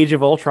an Age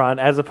of Ultron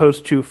as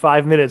opposed to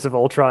 5 minutes of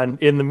Ultron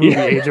in the movie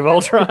Age of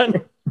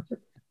Ultron.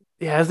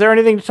 Yeah, is there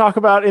anything to talk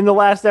about in the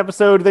last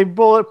episode? They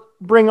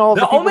bring all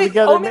the people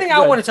together. The only thing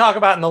I want to talk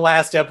about in the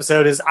last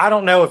episode is, I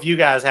don't know if you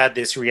guys had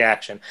this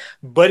reaction,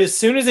 but as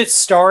soon as it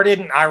started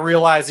and I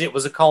realized it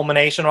was a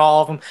culmination of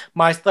all of them,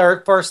 my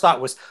first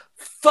thought was,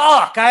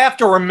 fuck, I have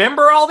to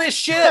remember all this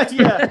shit?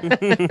 Yeah.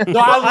 So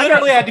I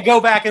literally had to go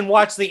back and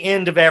watch the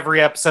end of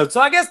every episode. So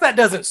I guess that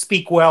doesn't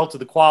speak well to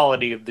the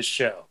quality of the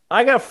show.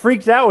 I got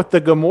freaked out with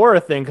the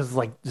Gamora thing because,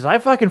 like, did I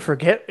fucking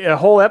forget a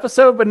whole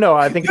episode? But no,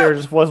 I think there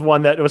just was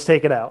one that was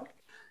taken out.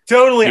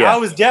 Totally. Yeah. I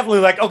was definitely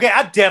like, okay,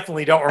 I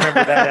definitely don't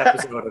remember that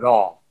episode at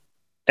all.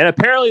 And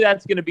apparently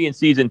that's going to be in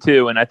season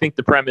 2. And I think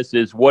the premise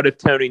is, what if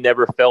Tony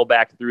never fell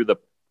back through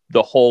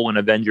the hole in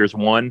Avengers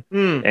 1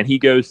 and he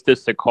goes to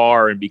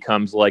Sakaar and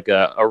becomes like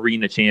a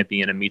arena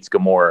champion and meets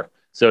Gamora.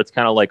 So it's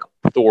kind of like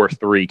Thor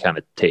 3 kind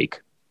of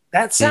take.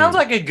 That sounds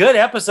like a good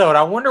episode.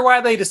 I wonder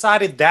why they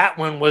decided that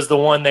one was the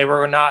one they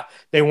weren't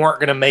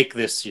going to make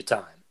this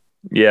time.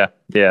 Yeah.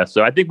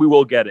 So I think we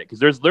will get it because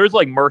there's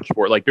like merch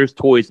for it. Like there's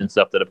toys and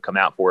stuff that have come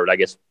out for it, I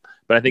guess.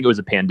 But I think it was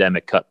a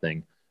pandemic cut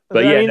thing.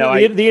 But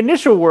the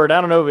initial word,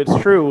 I don't know if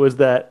it's true, was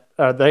that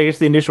I guess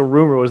the initial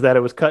rumor was that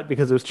it was cut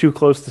because it was too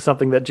close to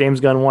something that James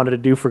Gunn wanted to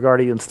do for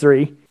Guardians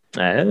 3.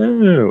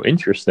 Oh,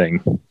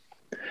 interesting.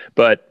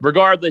 But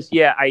regardless,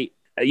 I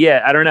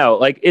don't know.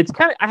 Like it's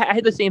kind of, I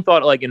had the same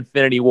thought like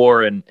Infinity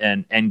War and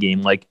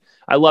Endgame. Like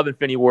I love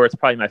Infinity War. It's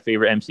probably my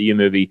favorite MCU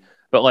movie.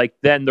 But like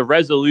then the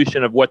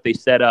resolution of what they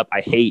set up,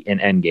 I hate in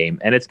Endgame.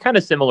 And it's kind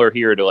of similar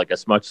here to like a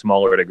much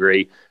smaller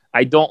degree.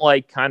 I don't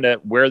like kind of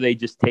where they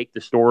just take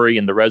the story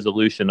and the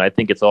resolution. I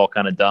think it's all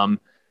kind of dumb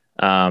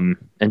and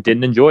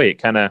didn't enjoy it.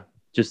 Kind of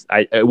just,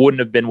 it wouldn't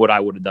have been what I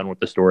would have done with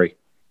the story.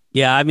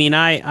 Yeah, I mean,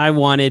 I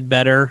wanted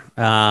better.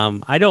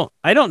 I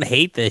don't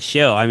hate this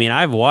show. I mean,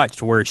 I've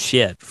watched worse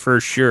shit for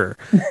sure.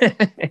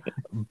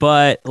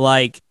 But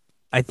like,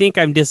 I think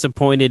I'm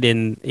disappointed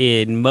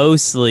in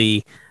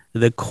mostly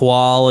the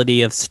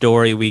quality of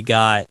story we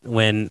got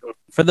when,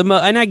 for the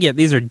and I get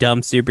these are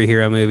dumb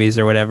superhero movies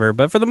or whatever,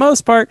 but for the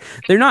most part,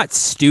 they're not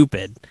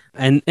stupid.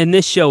 And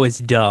this show is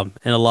dumb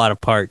in a lot of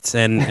parts.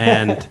 And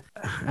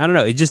I don't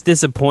know, it just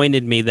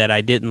disappointed me that I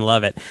didn't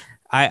love it.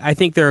 I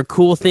think there are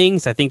cool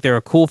things. I think there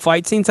are cool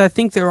fight scenes. I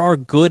think there are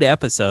good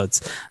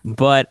episodes.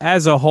 But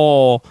as a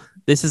whole,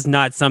 this is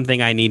not something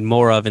I need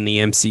more of in the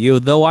MCU,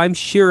 though I'm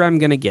sure I'm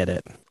going to get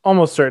it.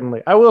 Almost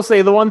certainly. I will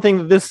say the one thing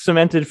that this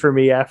cemented for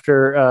me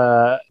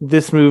after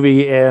this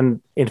movie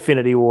and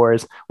Infinity War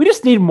is we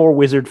just need more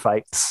wizard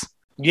fights.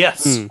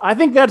 Yes. I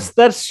think that's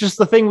just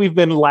the thing we've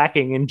been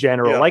lacking in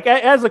general, like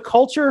as a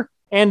culture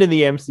and in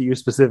the MCU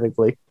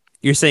specifically.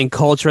 You're saying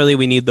culturally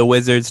we need the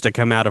wizards to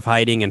come out of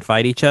hiding and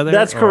fight each other?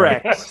 That's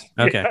correct.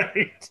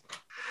 Okay.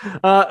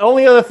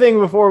 Only other thing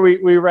before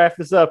we wrap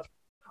this up.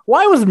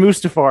 Why was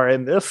Mustafar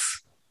in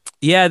this?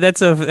 Yeah,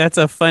 that's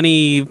a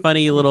funny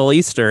little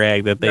Easter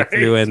egg that they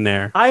threw in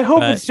there. I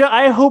hope it's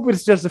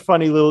just a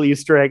funny little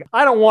Easter egg.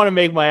 I don't want to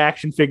make my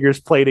action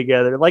figures play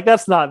together. Like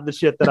that's not the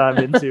shit that I'm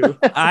into.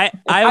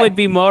 I would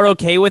be more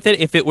okay with it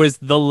if it was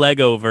the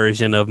Lego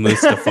version of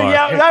Mustafar.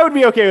 Yeah, I would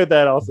be okay with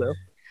that also.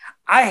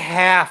 I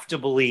have to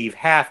believe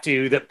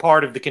that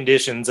part of the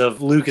conditions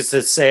of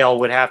Lucas's sale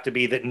would have to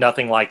be that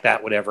nothing like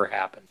that would ever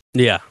happen.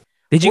 Yeah.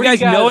 Did you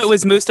guys know it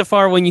was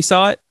Mustafar when you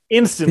saw it?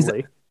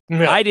 Instantly.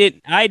 No. I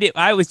did.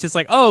 I was just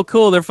like, oh,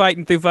 cool. They're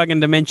fighting through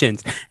fucking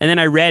dimensions. And then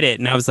I read it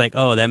and I was like,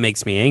 oh, that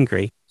makes me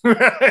angry.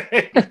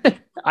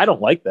 I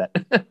don't like that.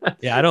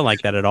 Yeah, I don't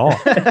like that at all.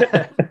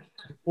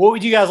 What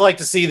would you guys like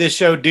to see this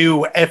show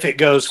do if it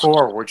goes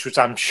forward, which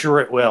I'm sure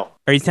it will?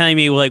 Are you telling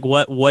me like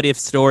what if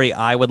story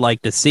I would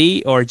like to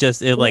see, or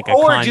just like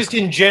just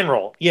in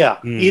general? Yeah,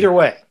 either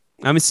way.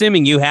 I'm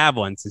assuming you have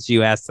one since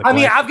you asked the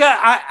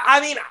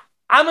question.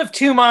 I'm of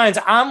two minds.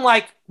 I'm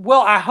like,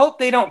 well, I hope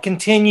they don't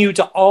continue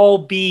to all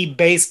be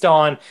based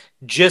on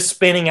just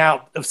spinning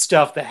out of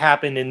stuff that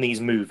happened in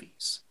these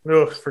movies.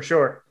 Oh, for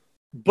sure.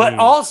 But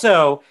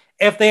also,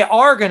 if they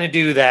are going to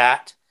do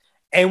that,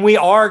 and we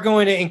are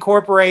going to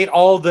incorporate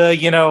all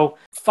the,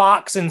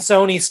 Fox and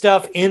Sony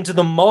stuff into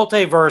the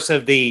multiverse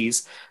of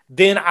these,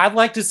 then I'd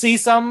like to see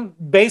some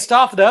based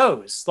off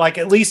those. Like,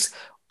 at least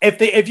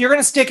if you're going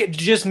to stick it to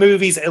just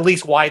movies, at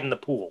least widen the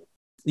pool.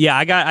 Yeah,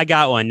 I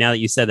got one now that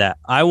you said that.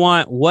 I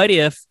want, what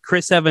if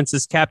Chris Evans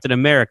as Captain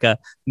America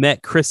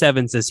met Chris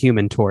Evans as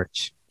Human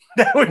Torch?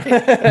 That would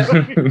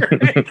be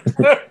great.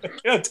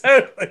 Yeah,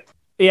 totally.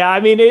 Yeah, I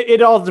mean,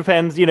 it all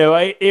depends. You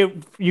know,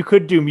 you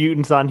could do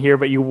mutants on here,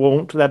 but you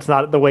won't. That's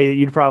not the way that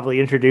you'd probably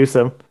introduce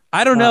them.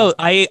 I don't know.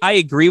 I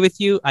agree with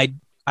you.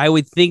 I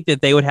would think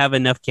that they would have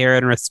enough care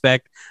and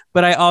respect,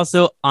 but I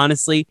also,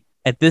 honestly,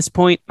 at this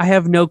point, I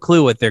have no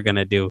clue what they're going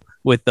to do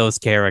with those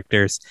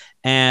characters.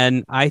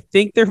 And I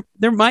think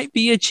there might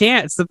be a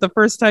chance that the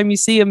first time you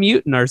see a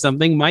mutant or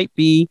something might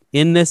be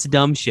in this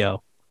dumb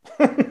show.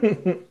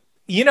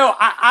 You know,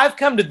 I've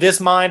come to this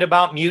mind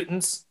about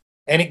mutants,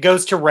 and it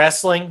goes to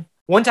wrestling.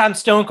 One time,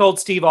 Stone Cold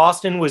Steve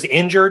Austin was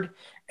injured,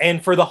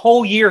 and for the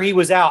whole year he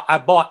was out, I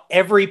bought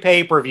every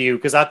pay-per-view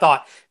because I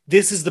thought,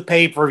 this is the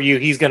pay-per-view,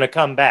 he's going to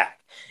come back.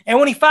 And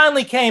when he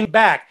finally came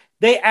back,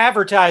 they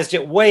advertised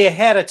it way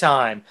ahead of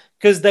time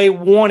because they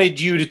wanted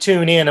you to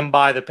tune in and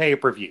buy the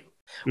pay-per-view.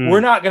 We're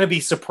not going to be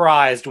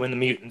surprised when the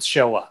mutants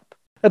show up.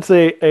 That's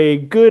a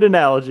good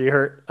analogy,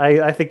 Hurt.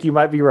 I think you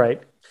might be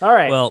right. All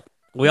right. Well,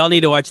 we all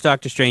need to watch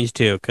Doctor Strange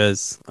too,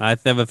 because I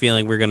have a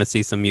feeling we're going to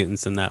see some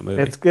mutants in that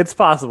movie. It's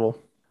possible.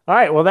 All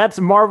right. Well, that's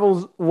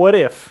Marvel's What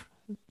If ...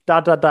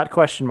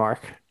 question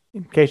mark,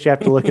 in case you have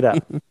to look it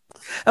up.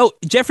 Oh,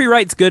 Jeffrey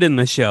Wright's good in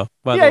this show,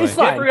 by the way. He's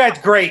fine. Jeffrey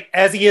Wright's great,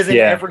 as he is in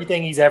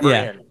everything he's ever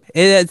in.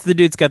 It's the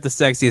dude's got the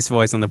sexiest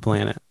voice on the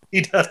planet.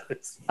 He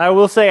does. I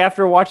will say,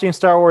 after watching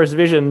Star Wars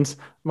Visions,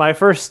 my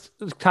first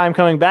time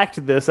coming back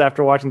to this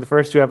after watching the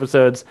first 2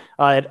 episodes,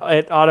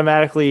 it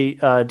automatically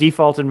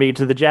defaulted me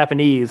to the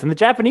Japanese. And the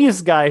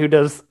Japanese guy who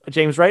does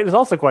James Wright is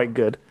also quite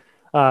good.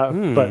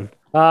 So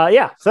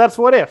that's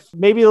What If.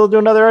 Maybe they'll do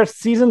another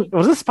season.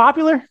 Was this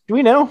popular? Do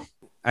we know?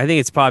 I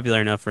think it's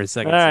popular enough for a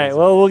second season. All right,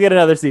 well, we'll get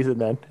another season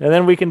then. And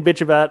then we can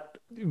bitch about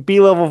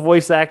B-level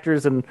voice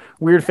actors and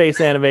weird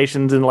face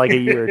animations in like a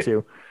year or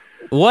 2.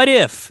 What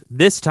if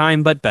this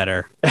time but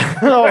better?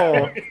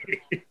 Oh,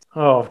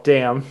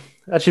 damn!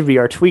 That should be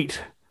our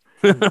tweet.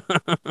 All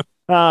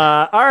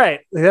right,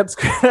 that's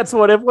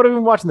What If. What have we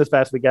been watching this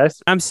past week,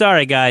 guys? I'm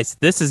sorry, guys.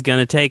 This is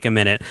gonna take a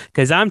minute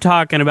because I'm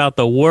talking about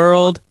the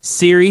World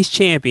Series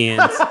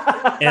champions,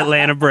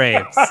 Atlanta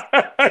Braves.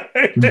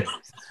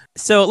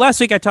 So last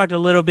week I talked a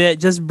little bit,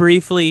 just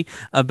briefly,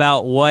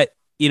 about what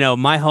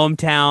my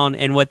hometown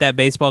and what that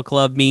baseball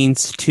club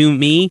means to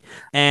me.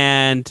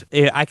 And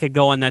I could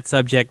go on that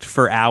subject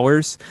for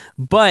hours.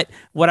 But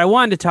what I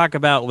wanted to talk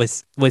about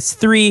was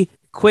 3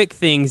 quick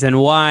things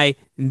and why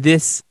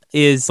this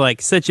is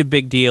like such a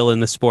big deal in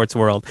the sports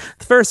world.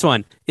 The first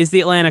one is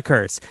the Atlanta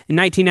curse. In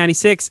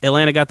 1996,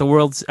 Atlanta got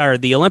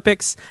the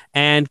Olympics,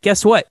 and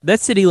guess what?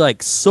 That city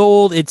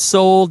sold,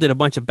 did a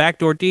bunch of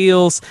backdoor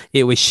deals.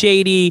 It was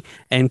shady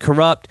and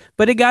corrupt,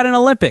 but it got an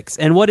Olympics.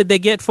 And what did they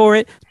get for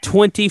it?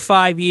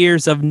 25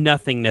 years of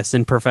nothingness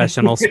in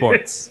professional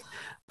sports.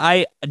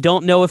 I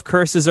don't know if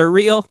curses are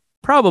real.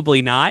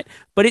 Probably not,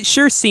 but it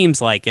sure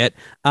seems like it.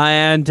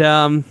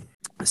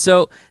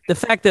 So the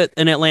fact that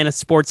an Atlanta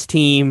sports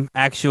team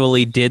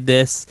actually did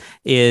this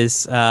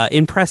is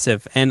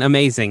impressive and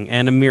amazing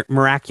and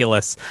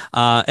miraculous.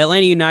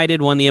 Atlanta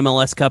United won the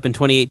MLS Cup in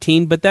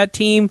 2018, but that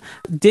team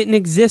didn't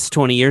exist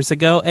 20 years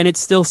ago, and it's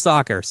still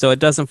soccer, so it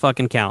doesn't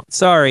fucking count.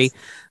 Sorry.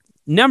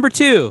 Number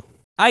 2,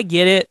 I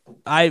get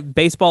it.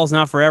 Baseball is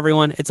not for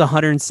everyone. It's a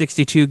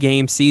 162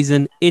 game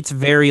season. It's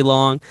very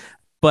long,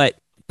 but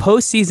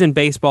postseason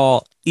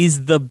baseball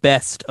is the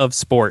best of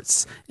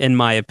sports, in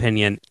my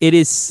opinion. It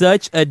is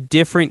such a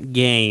different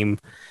game,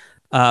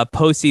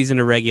 postseason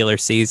to regular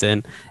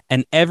season,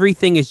 and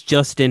everything is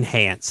just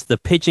enhanced. The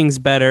pitching's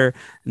better,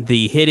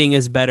 the hitting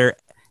is better.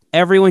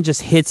 Everyone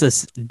just hits a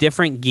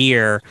different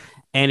gear,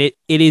 and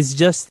it's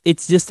just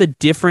a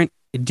different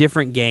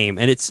game,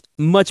 and it's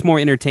much more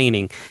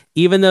entertaining.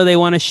 Even though they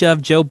want to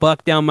shove Joe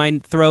Buck down my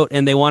throat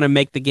and they want to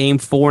make the game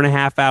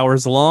 4.5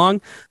 hours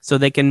long so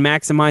they can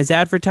maximize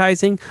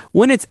advertising,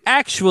 when it's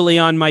actually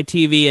on my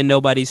TV and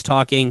nobody's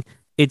talking,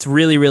 it's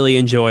really, really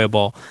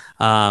enjoyable.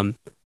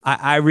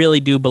 I really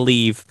do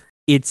believe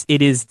it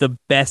is the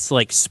best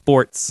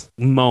sports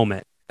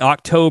moment.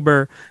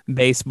 October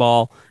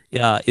baseball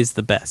is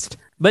the best.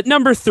 But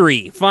number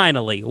 3,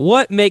 finally,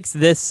 what makes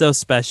this so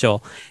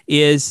special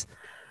is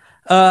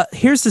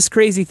here's this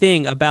crazy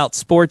thing about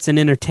sports and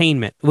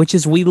entertainment, which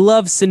is we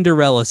love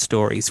Cinderella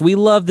stories. We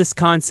love this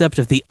concept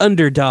of the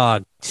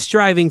underdog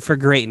striving for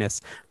greatness,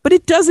 but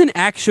it doesn't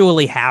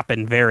actually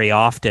happen very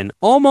often.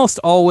 Almost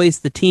always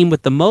the team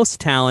with the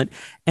most talent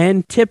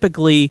and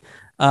typically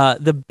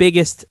the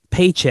biggest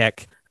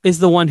paycheck is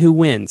the one who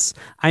wins.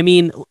 I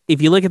mean,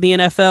 if you look at the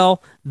NFL,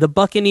 the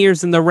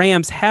Buccaneers and the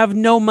Rams have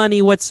no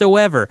money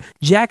whatsoever.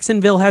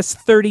 Jacksonville has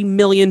 $30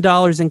 million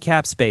in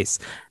cap space.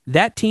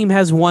 That team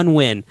has 1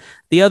 win.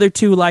 The other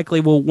 2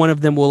 one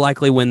of them will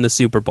likely win the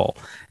Super Bowl.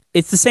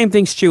 It's the same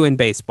thing's true in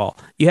baseball.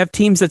 You have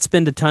teams that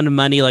spend a ton of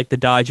money, like the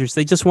Dodgers.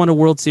 They just won a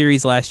World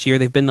Series last year.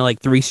 They've been to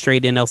 3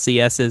 straight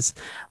NLCSs.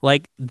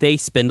 They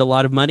spend a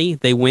lot of money.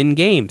 They win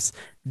games.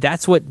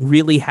 That's what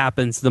really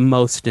happens the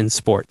most in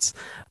sports.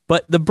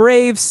 But the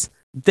Braves,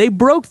 They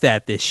broke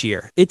that this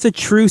year. It's a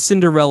true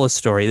Cinderella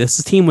story.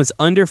 This team was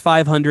under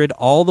 500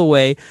 all the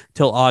way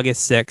till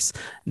August 6th.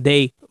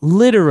 They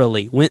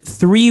literally went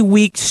 3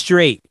 weeks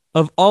straight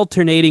of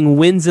alternating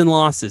wins and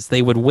losses.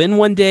 They would win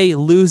one day,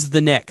 lose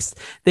the next.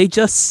 They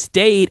just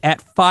stayed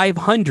at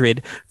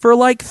 500 for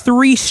like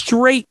 3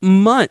 straight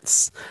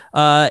months.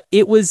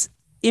 It was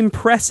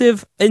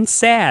impressive and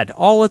sad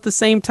all at the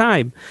same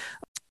time.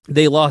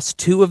 They lost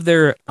 2 of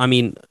their,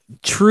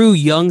 true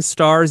young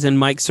stars in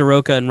Mike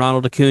Soroka and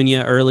Ronald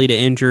Acuna early to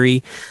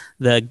injury.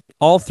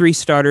 All 3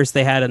 starters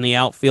they had in the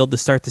outfield to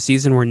start the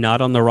season were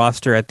not on the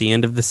roster at the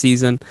end of the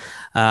season.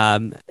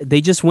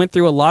 They just went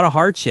through a lot of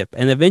hardship,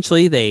 and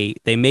eventually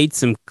they made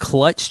some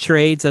clutch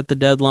trades at the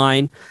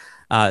deadline.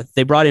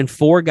 They brought in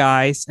 4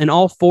 guys, and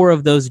all 4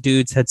 of those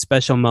dudes had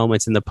special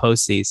moments in the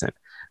postseason.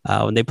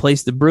 When they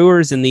placed the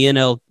Brewers in the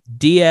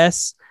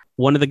NLDS,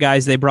 one of the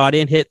guys they brought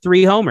in hit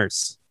 3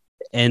 homers.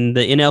 And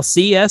the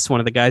NLCS, one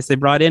of the guys they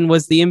brought in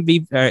was the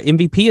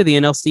MVP of the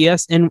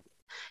NLCS and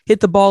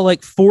hit the ball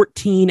like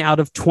 14 out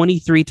of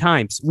 23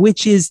 times,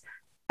 which is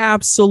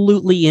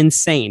absolutely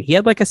insane. He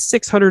had like a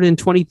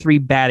 623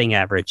 batting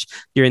average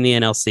during the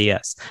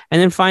NLCS.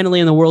 And then finally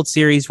in the World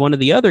Series, one of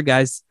the other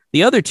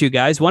 2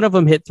 guys, one of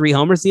them hit 3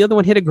 homers, the other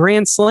one hit a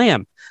grand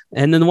slam.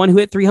 And then the one who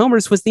hit 3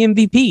 homers was the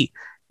MVP.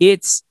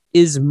 It's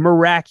is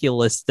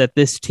miraculous that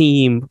this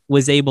team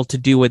was able to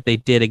do what they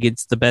did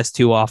against the best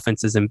 2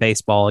 offenses in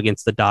baseball,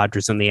 against the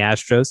Dodgers and the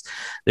Astros.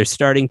 Their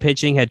starting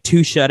pitching had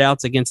 2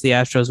 shutouts against the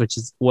Astros, which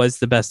was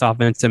the best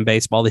offense in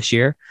baseball this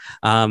year.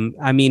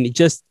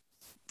 Just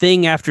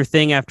thing after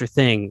thing after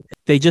thing.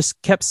 They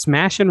just kept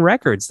smashing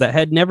records that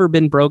had never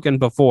been broken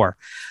before.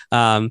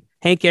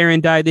 Hank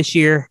Aaron died this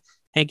year.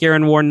 Hank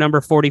Aaron wore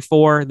number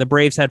 44. The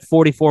Braves had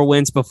 44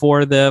 wins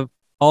before the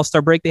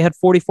All-Star break. They had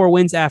 44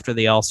 wins after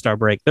the All-Star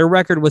break. Their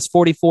record was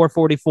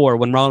 44-44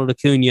 when Ronald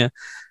Acuna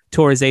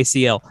tore his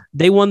ACL.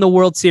 They won the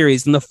World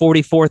Series in the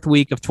 44th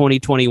week of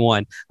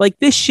 2021. Like,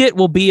 this shit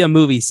will be a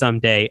movie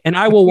someday, and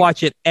I will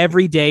watch it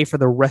every day for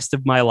the rest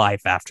of my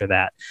life after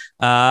that.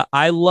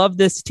 I love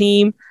this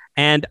team,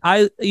 and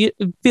it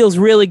feels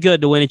really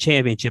good to win a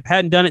championship.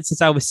 Hadn't done it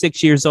since I was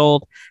 6 years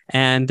old,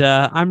 and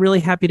I'm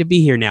really happy to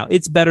be here now.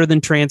 It's better than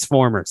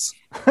Transformers.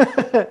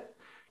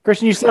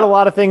 Christian, you said a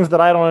lot of things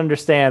that I don't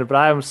understand, but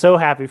I am so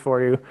happy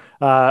for you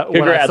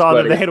when I saw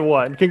that they had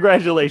won.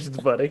 Congratulations,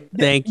 buddy.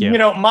 Thank you.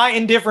 My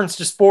indifference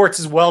to sports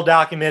is well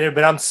documented,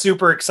 but I'm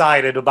super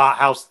excited about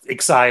how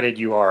excited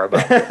you are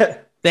about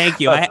it. Thank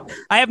you. I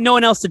have no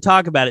one else to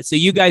talk about it, so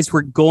you guys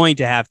were going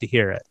to have to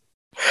hear it.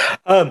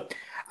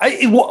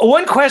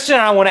 One question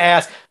I want to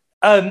ask.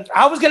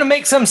 I was going to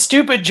make some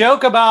stupid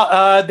joke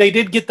about they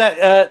did get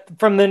that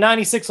from the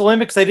 96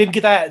 Olympics. They did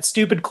get that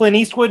stupid Clint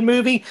Eastwood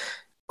movie.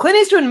 Clint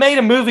Eastwood made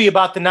a movie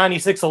about the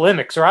 96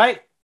 Olympics,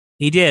 right?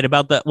 He did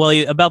about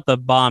the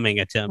bombing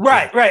attempt.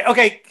 Right.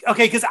 Okay.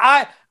 Because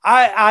I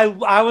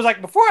was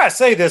like, before I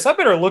say this, I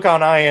better look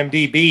on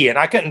IMDb, and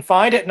I couldn't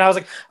find it. And I was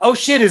like, oh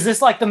shit, is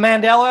this like the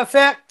Mandela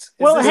effect?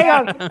 Hang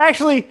on.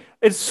 Actually,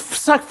 it's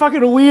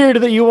fucking weird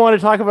that you want to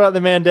talk about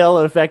the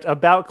Mandela effect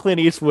about Clint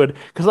Eastwood,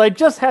 because I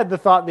just had the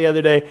thought the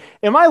other day,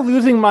 am I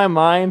losing my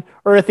mind?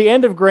 Or at the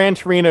end of Gran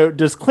Torino,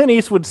 does Clint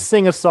Eastwood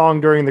sing a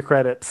song during the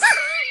credits?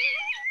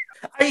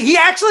 He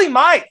actually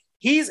might.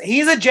 He's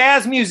a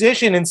jazz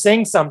musician and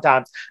sings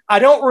sometimes. I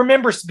don't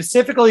remember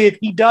specifically if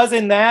he does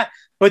in that,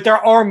 but there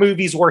are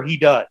movies where he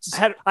does.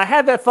 I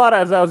had that thought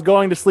as I was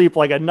going to sleep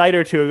like a night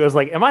or two ago. I was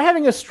like, am I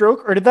having a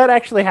stroke, or did that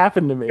actually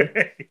happen to me?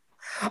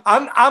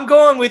 I'm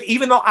going with,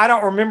 even though I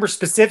don't remember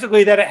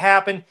specifically that it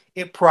happened,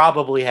 it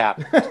probably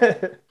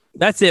happened.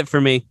 That's it for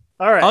me.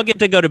 All right. I'll get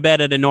to go to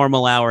bed at a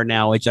normal hour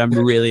now, which I'm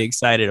really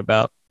excited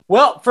about.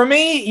 Well, for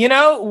me,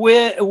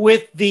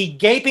 with the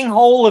gaping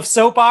hole of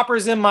soap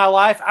operas in my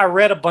life, I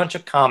read a bunch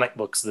of comic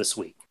books this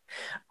week.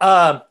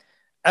 First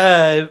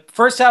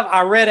off,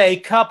 I read a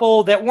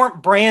couple that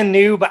weren't brand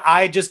new, but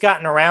I had just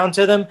gotten around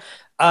to them.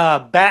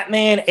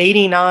 Batman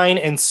 89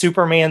 and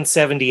Superman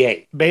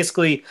 78.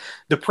 Basically,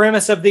 the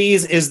premise of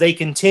these is they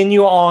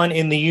continue on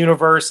in the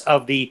universe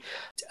of the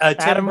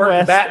Tim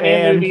Burton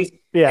Batman movies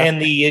and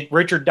the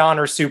Richard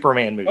Donner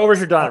Superman movie. Oh,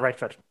 Richard Donner, right.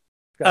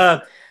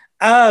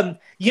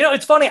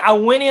 It's funny. I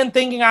went in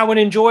thinking I would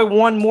enjoy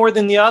one more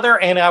than the other,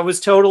 and it was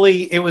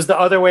the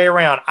other way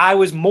around. I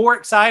was more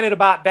excited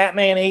about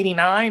Batman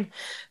 89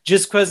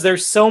 just because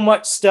there's so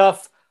much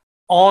stuff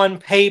on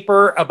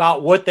paper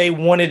about what they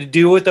wanted to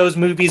do with those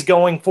movies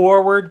going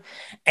forward.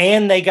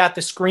 And they got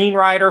the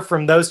screenwriter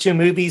from those 2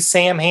 movies,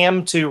 Sam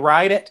Hamm, to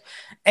write it.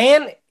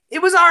 And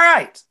it was all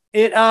right.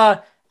 It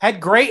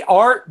had great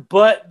art,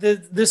 but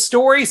the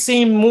story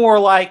seemed more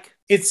like,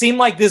 it seemed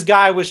like this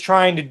guy was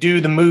trying to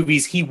do the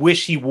movies he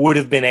wished he would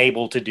have been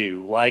able to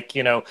do, like,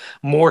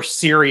 more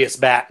serious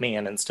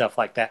Batman and stuff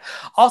like that.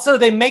 Also,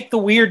 they make the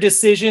weird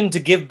decision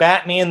to give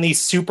Batman these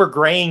super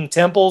graying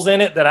temples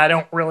in it that I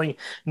don't really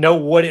know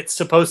what it's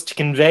supposed to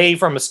convey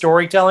from a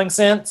storytelling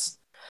sense.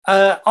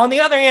 On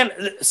the other hand,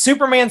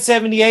 Superman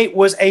 78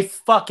 was a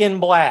fucking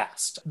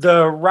blast.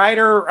 The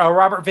writer,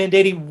 Robert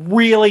Venditti,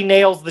 really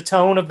nails the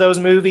tone of those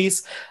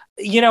movies.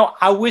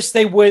 I wish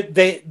they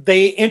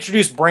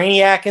introduced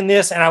Brainiac in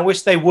this, and I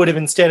wish they would have,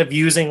 instead of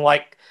using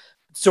like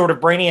sort of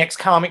Brainiac's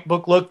comic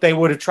book look, they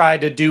would have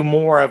tried to do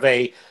more of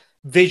a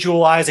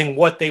visualizing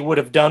what they would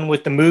have done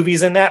with the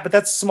movies in that. But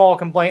that's a small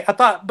complaint. I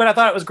thought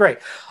it was great.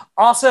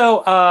 Also,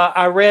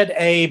 I read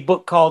a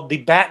book called The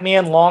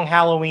Batman Long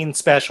Halloween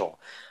Special.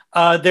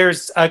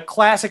 There's a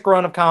classic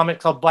run of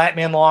comics called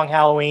Batman Long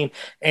Halloween,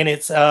 and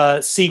it's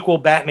a sequel,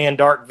 Batman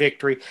Dark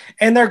Victory.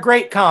 And they're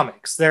great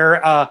comics.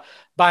 They're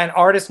by an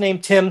artist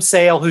named Tim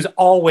Sale, who's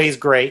always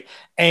great,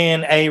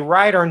 and a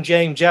writer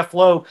named Jeff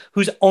Loeb,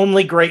 who's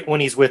only great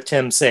when he's with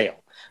Tim Sale.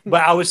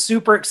 But I was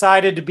super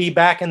excited to be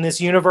back in this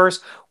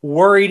universe,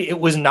 worried it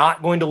was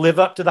not going to live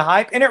up to the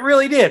hype, and it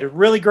really did. A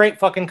really great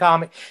fucking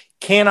comic.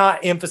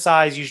 Cannot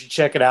emphasize you should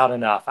check it out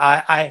enough.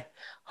 I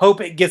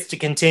hope it gets to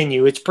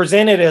continue. It's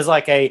presented as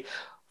like a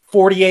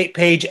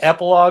 48-page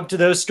epilogue to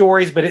those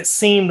stories, but it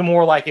seemed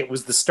more like it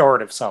was the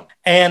start of something.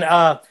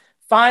 And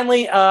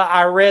finally,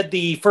 I read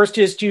the first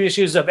 2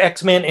 issues of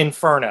X-Men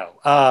Inferno.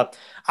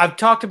 I've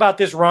talked about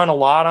this run a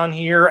lot on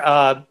here,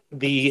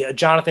 the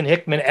Jonathan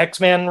Hickman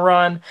X-Men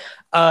run.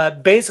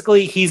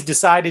 Basically, he's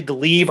decided to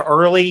leave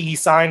early. He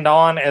signed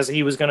on as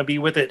he was going to be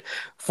with it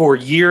for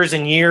years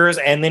and years,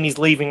 and then he's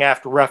leaving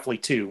after roughly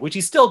 2, which he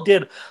still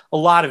did a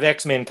lot of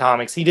X-Men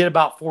comics. He did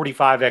about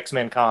 45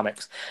 X-Men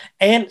comics.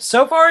 And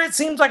so far, it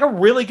seems like a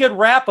really good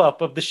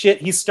wrap-up of the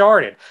shit he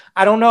started.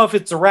 I don't know if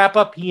it's a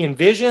wrap-up he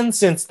envisioned,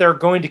 since they're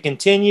going to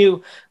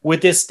continue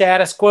with this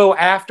status quo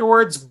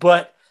afterwards,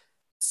 but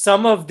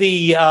some of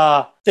the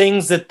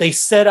things that they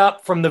set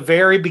up from the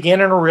very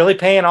beginning are really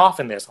paying off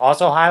in this.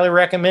 Also highly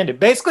recommended.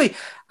 Basically,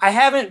 I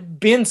haven't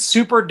been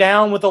super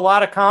down with a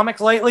lot of comics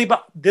lately,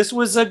 but this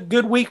was a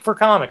good week for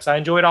comics. I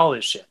enjoyed all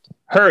this shit.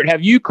 Hurt,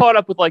 have you caught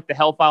up with like the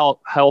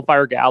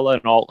Hellfire Gala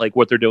and all, like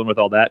what they're doing with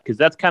all that? Because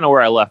that's kind of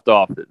where I left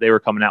off. They were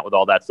coming out with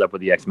all that stuff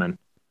with the X-Men.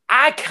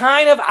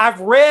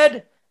 I've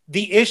read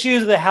the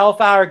issues of the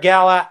Hellfire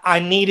Gala I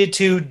needed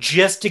to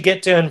just to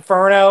get to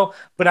Inferno,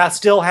 but I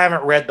still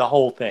haven't read the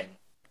whole thing.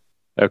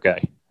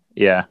 Okay.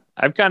 Yeah.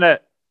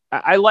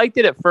 I liked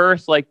it at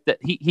first. Like that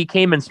he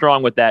came in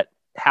strong with that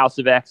House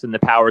of X and the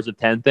Powers of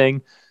 10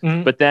 thing.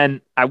 Mm-hmm. But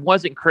then I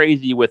wasn't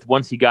crazy with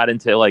once he got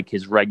into like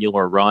his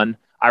regular run.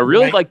 I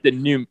really liked the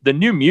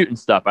New Mutant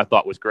stuff. I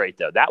thought was great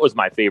though. That was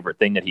my favorite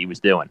thing that he was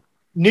doing.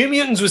 New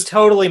Mutants was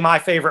totally my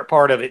favorite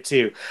part of it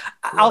too.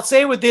 I'll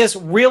say with this,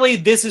 really,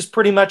 this is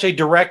pretty much a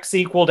direct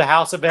sequel to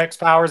House of X,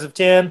 Powers of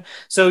 10.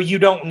 So you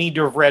don't need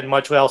to have read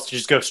much else to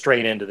just go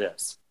straight into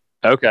this.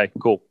 Okay,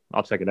 cool.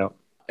 I'll check it out.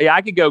 Yeah,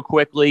 I could go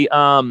quickly.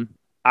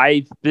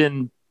 I've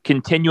been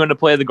continuing to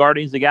play the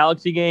Guardians of the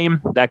Galaxy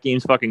game. That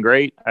game's fucking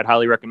great. I'd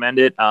highly recommend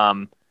it.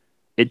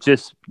 It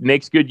just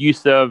makes good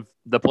use of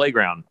the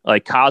playground.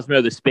 Like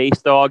Cosmo, the space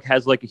dog,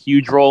 has like a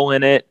huge role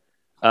in it.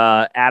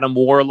 Adam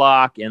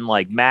Warlock and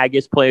like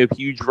Magus play a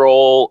huge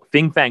role.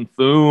 Fing Fang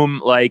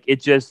Foom, like it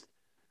just,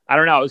 I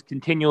don't know. I was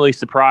continually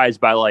surprised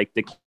by like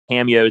the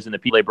cameos and the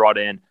people they brought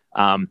in.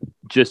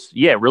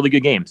 Really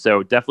good game.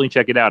 So definitely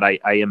check it out. I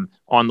am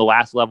on the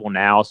last level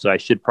now, so I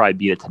should probably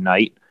beat it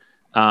tonight.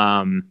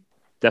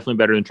 Definitely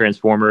better than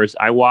Transformers.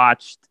 I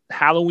watched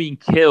Halloween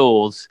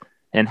Kills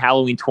and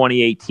Halloween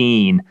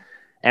 2018,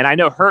 and I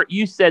know Hurt,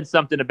 you said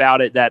something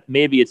about it that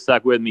maybe it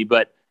stuck with me,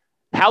 but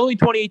Halloween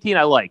 2018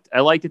 I liked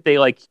that they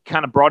like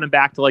kind of brought him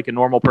back to like a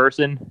normal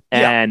person,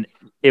 and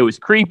it was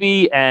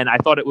creepy, and I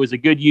thought it was a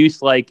good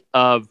use like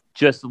of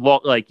just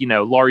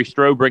Laurie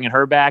Strode bringing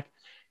her back.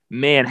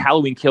 Man,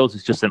 Halloween Kills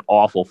is just an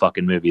awful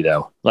fucking movie,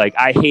 though. Like,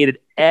 I hated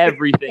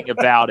everything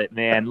about it,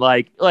 man.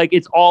 Like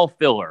it's all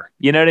filler.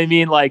 You know what I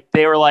mean? Like,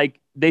 they were like,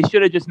 they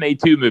should have just made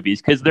 2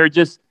 movies because they're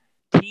just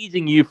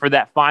teasing you for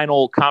that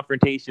final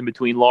confrontation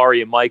between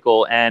Laurie and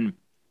Michael. And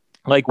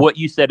like what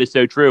you said is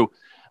so true.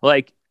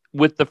 Like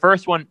with the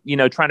first one,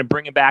 trying to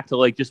bring it back to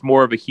like just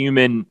more of a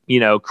human,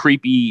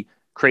 creepy,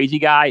 crazy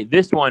guy.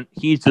 This one,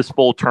 he's just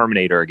full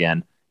Terminator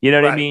again. You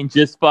know what I mean?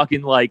 Just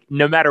fucking like,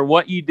 no matter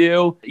what you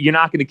do, you're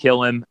not going to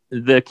kill him.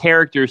 The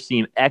characters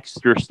seem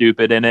extra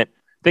stupid in it.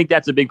 I think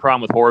that's a big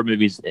problem with horror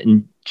movies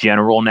in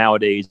general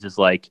nowadays is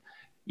like,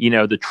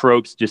 the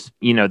tropes just,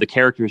 the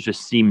characters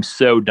just seem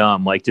so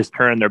dumb, like just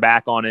turning their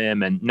back on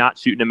him and not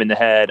shooting him in the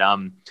head.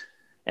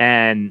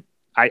 And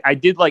I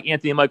did like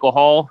Anthony Michael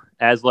Hall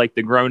as like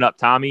the grown up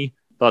Tommy.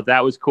 Thought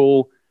that was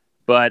cool.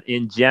 But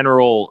in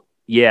general,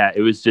 yeah,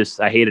 it was just,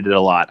 I hated it a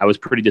lot. I was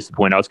pretty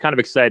disappointed. I was kind of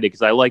excited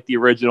because I liked the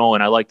original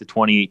and I liked the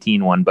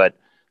 2018 one, but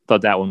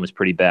thought that one was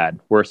pretty bad,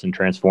 worse than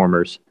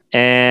Transformers.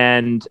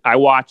 And I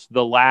watched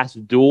The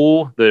Last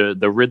Duel, the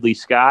Ridley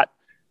Scott,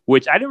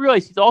 which I didn't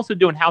realize he's also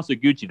doing House of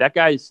Gucci. That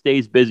guy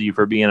stays busy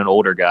for being an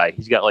older guy.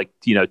 He's got like,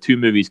 2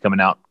 movies coming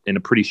out in a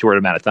pretty short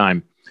amount of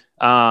time,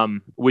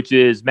 which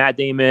is Matt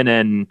Damon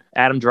and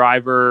Adam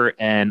Driver.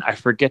 And I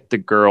forget the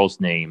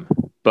girl's name,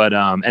 but,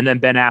 and then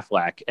Ben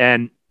Affleck.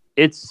 And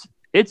it's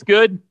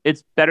good.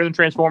 It's better than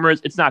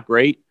Transformers. It's not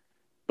great.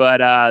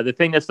 But the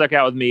thing that stuck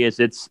out with me is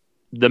it's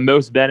the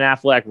most Ben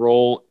Affleck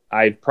role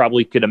I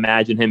probably could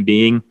imagine him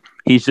being.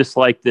 He's just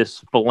like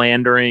this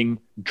philandering,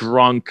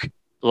 drunk,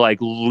 like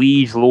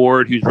liege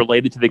lord who's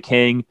related to the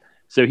king.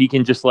 So he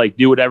can just like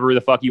do whatever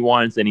the fuck he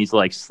wants. And he's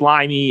like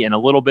slimy and a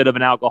little bit of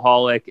an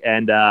alcoholic.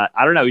 And I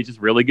don't know. He's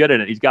just really good at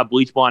it. He's got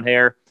bleach blonde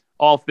hair.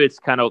 All fits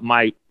kind of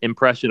my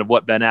impression of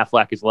what Ben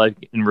Affleck is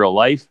like in real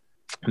life.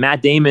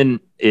 Matt Damon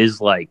is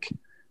like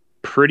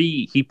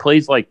he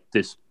plays like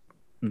this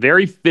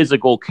very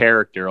physical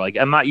character. Like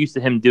I'm not used to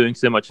him doing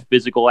so much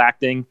physical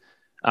acting,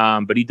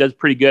 but he does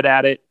pretty good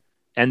at it.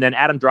 And then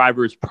Adam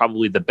Driver is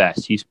probably the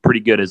best. He's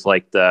pretty good as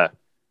like I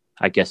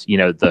guess, I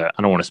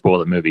don't want to spoil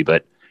the movie,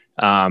 but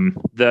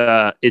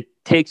it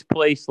takes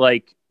place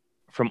like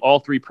from all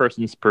three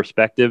persons'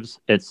 perspectives.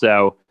 And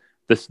so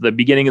the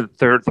beginning of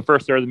the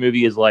first third of the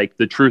movie is like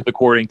the truth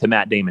according to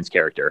Matt Damon's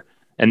character.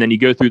 And then you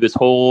go through this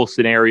whole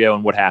scenario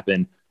and what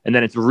happened. And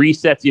then it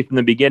resets you from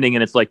the beginning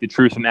and it's like the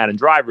truth from Adam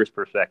Driver's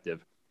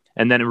perspective.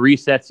 And then it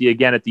resets you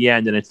again at the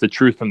end and it's the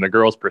truth from the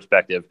girl's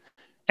perspective.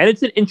 And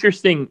it's an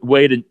interesting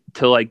way to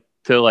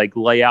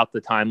lay out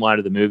the timeline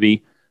of the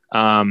movie.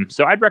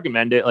 So I'd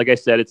recommend it. Like I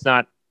said, it's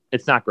not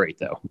great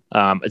though.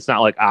 It's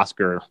not like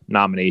Oscar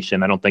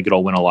nomination. I don't think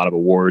it'll win a lot of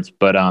awards,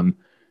 but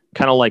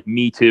kind of like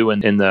Me Too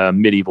in the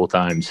medieval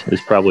times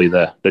is probably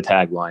the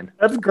tagline.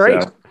 That's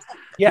great. So,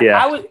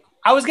 yeah.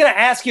 I was going to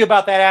ask you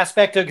about that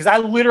aspect because I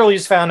literally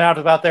just found out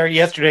about there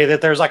yesterday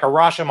that there's like a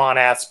Rashomon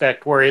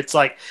aspect where it's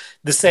like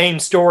the same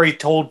story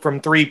told from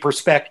three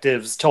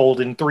perspectives,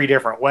 told in three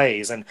different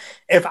ways. And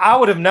if I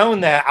would have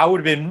known that, I would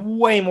have been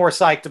way more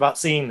psyched about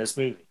seeing this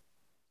movie.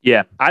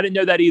 Yeah, I didn't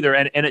know that either,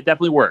 and it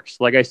definitely works.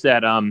 Like I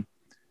said,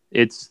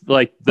 it's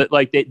like them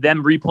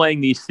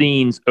replaying these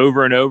scenes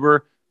over and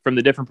over from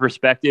the different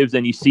perspectives,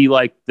 and you see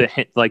like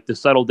the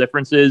subtle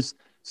differences.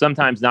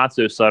 Sometimes not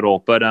so subtle,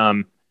 but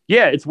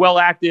yeah, it's well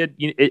acted.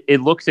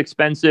 It looks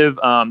expensive.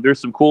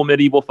 There's some cool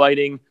medieval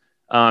fighting.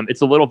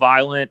 It's a little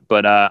violent,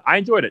 but I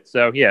enjoyed it.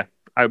 So yeah,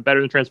 better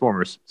than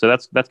Transformers. So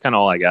that's kind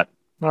of all I got.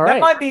 All right,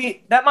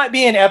 that might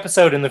be an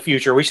episode in the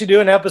future. We should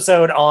do an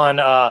episode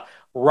on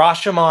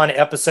Rashomon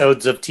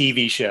episodes of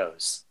TV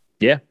shows.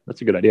 Yeah,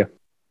 that's a good idea.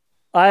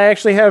 I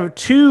actually have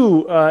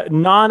two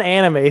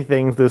non-anime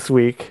things this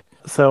week,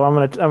 so I'm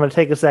gonna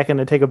take a second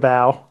to take a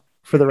bow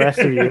for the rest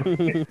of you.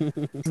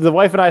 The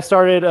wife and I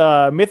started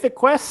Mythic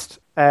Quest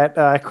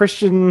at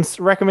Christian's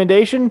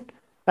recommendation,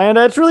 and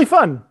it's really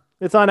fun.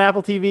 It's on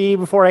Apple TV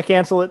before I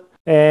cancel it,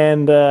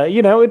 and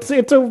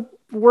it's a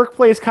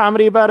workplace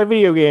comedy about a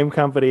video game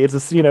company.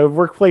 It's a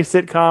workplace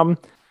sitcom.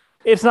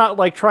 It's not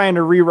like trying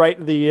to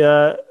rewrite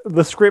the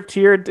script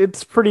here.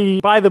 It's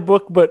pretty by the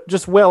book, but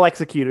just well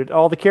executed.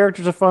 All the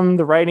characters are fun.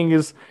 The writing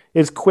is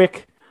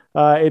quick.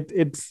 I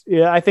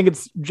think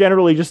it's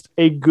generally just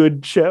a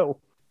good show.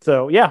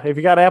 So yeah, if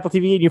you got Apple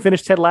TV and you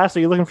finished Ted Lasso,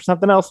 you're looking for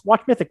something else,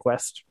 watch Mythic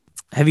Quest.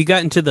 Have you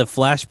gotten to the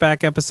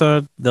flashback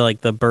episode,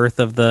 the birth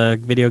of the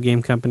video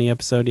game company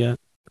episode yet?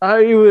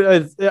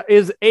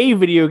 Is a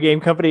video game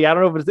company. I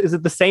don't know if is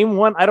it the same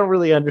one? I don't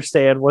really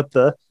understand what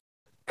the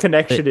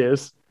connection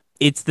is.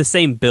 It's the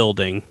same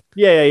building.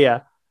 Yeah.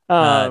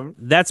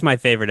 That's my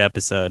favorite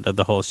episode of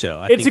the whole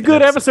show. It's a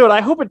good episode.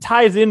 I hope it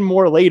ties in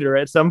more later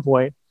at some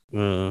point.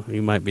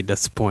 You might be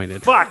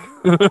disappointed. Fuck.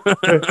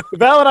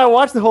 Val and I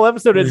watched the whole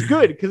episode. It's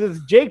good because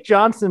it's Jake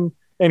Johnson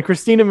and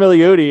Christina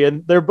Milioti,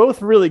 and they're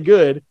both really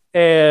good.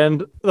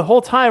 And the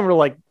whole time we're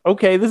like,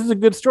 okay, this is a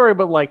good story,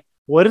 but like,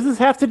 what does this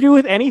have to do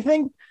with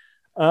anything?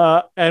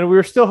 And we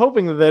were still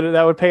hoping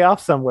that would pay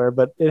off somewhere,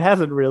 but it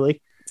hasn't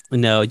really.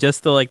 No,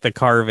 just the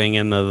carving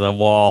and the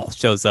wall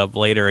shows up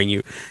later,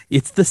 and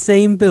it's the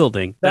same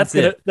building. That's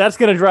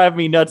gonna drive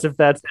me nuts if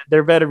that's it.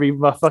 There better be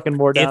fucking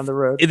more down the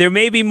road. There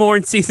may be more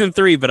in season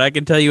 3, but I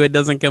can tell you it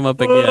doesn't come up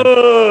again.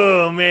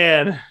 Oh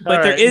man!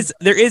 But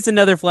there is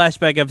another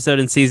flashback episode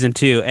in season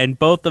 2, and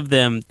both of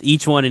them,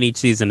 each one in each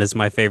season, is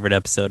my favorite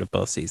episode of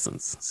both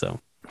seasons.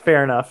 So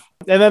fair enough.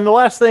 And then the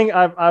last thing,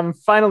 I'm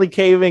finally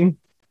caving.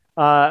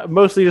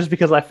 Mostly just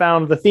because I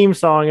found the theme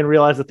song and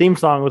realized the theme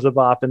song was a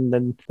bop, and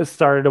then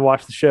started to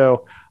watch the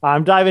show.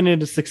 I'm diving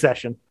into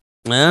Succession.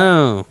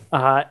 Oh.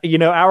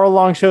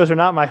 Hour-long shows are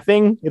not my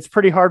thing. It's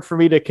pretty hard for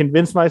me to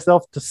convince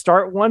myself to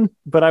start one,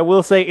 but I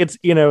will say it's,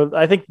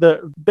 I think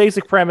the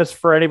basic premise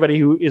for anybody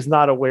who is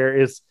not aware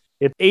is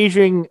it's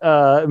aging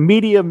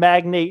media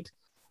magnate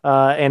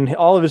and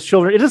all of his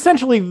children. It's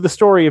essentially the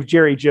story of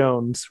Jerry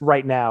Jones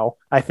right now,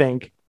 I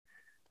think.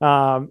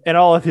 And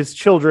all of his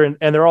children,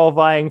 and they're all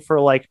vying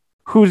for like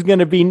who's going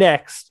to be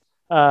next,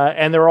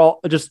 and they're all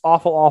just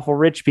awful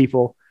rich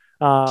people.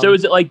 So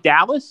is it like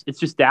Dallas? It's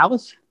just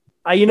Dallas?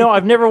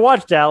 I've never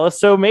watched Dallas,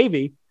 so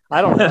maybe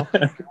I don't know.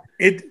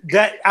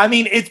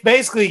 It's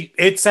basically,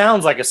 it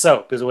sounds like a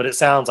soap, is what it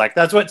sounds like.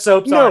 That's what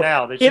soaps are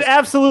now. It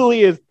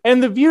absolutely is,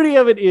 and the beauty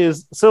of it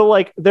is, so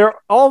like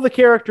all the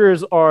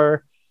characters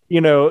are.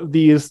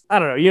 These, I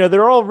don't know,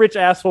 they're all rich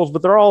assholes,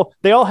 but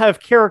they all have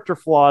character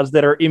flaws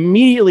that are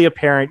immediately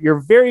apparent. You're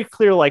very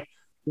clear, like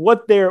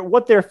what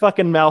their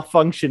fucking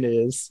malfunction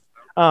is.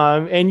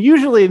 And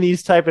usually in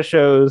these type of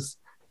shows,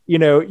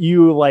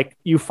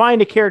 you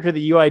find a character that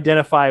you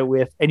identify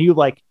with, and you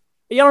don't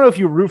know if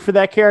you root for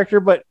that character,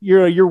 but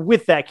you're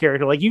with that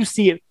character. Like you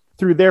see it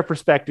through their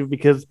perspective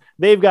because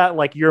they've got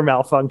like your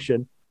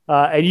malfunction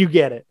and you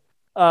get it.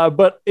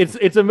 But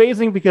it's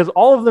amazing because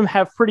all of them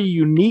have pretty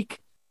unique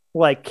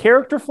like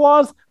character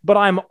flaws, but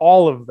I'm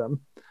all of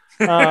them.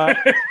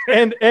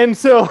 And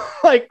so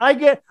like I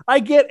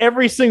get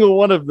every single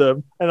one of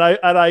them, and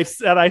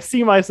I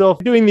see myself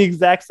doing the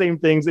exact same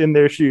things in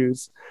their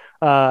shoes.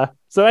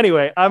 So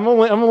anyway, I'm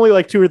only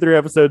like 2 or 3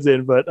 episodes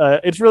in, but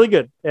it's really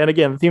good. And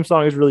again, the theme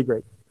song is really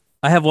great.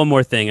 I have one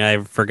more thing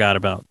I forgot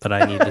about that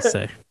I need to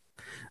say. Is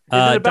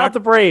it about the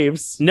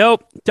Braves?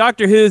 Nope.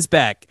 Doctor Who's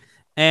back.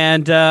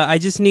 And I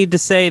just need to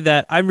say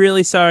that I'm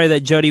really sorry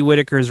that Jodie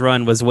Whittaker's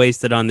run was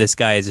wasted on this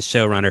guy as a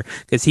showrunner,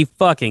 because he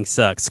fucking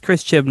sucks.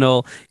 Chris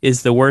Chibnall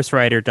is the worst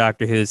writer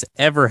Doctor Who's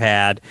ever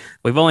had.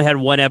 We've only had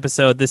 1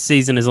 episode. This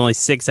season is only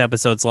 6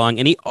 episodes long,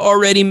 and he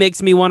already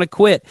makes me want to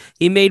quit.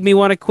 He made me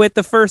want to quit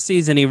the first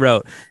season he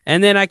wrote.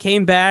 And then I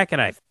came back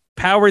and I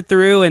powered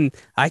through and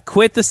I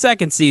quit the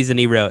second season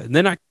he wrote. And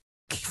then I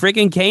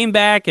freaking came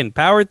back and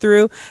powered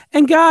through,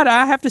 and God,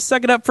 I have to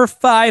suck it up for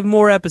 5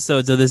 more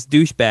episodes of this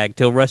douchebag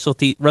till Russell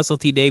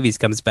T Davies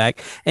comes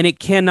back, and it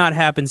cannot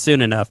happen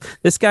soon enough.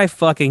 This guy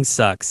fucking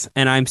sucks,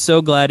 and I'm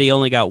so glad he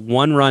only got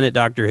 1 run at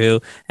Doctor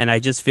Who, and I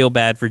just feel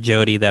bad for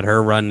Jodie that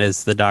her run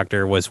as the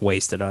Doctor was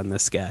wasted on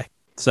this guy.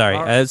 Sorry,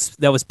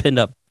 that was pinned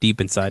up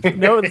deep inside.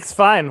 No, it's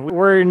fine.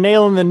 We're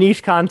nailing the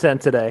niche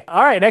content today.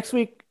 All right, next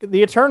week,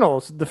 The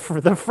Eternals, the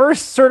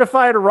first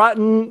certified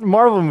rotten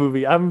Marvel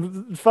movie.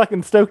 I'm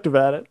fucking stoked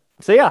about it.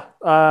 So yeah,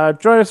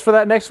 join us for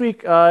that next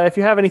week. If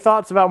you have any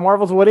thoughts about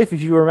Marvel's What If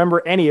you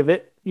remember any of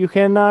it, you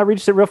can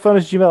reach us at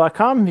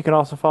realphonies@gmail.com. You can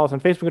also follow us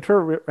on Facebook and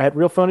Twitter at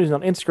realphonies, and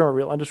on Instagram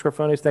at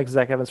real_phonies. Thanks to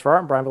Zach Evans for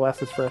art and Brian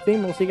Velasquez for our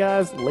theme. We'll see you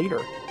guys later.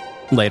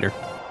 Later.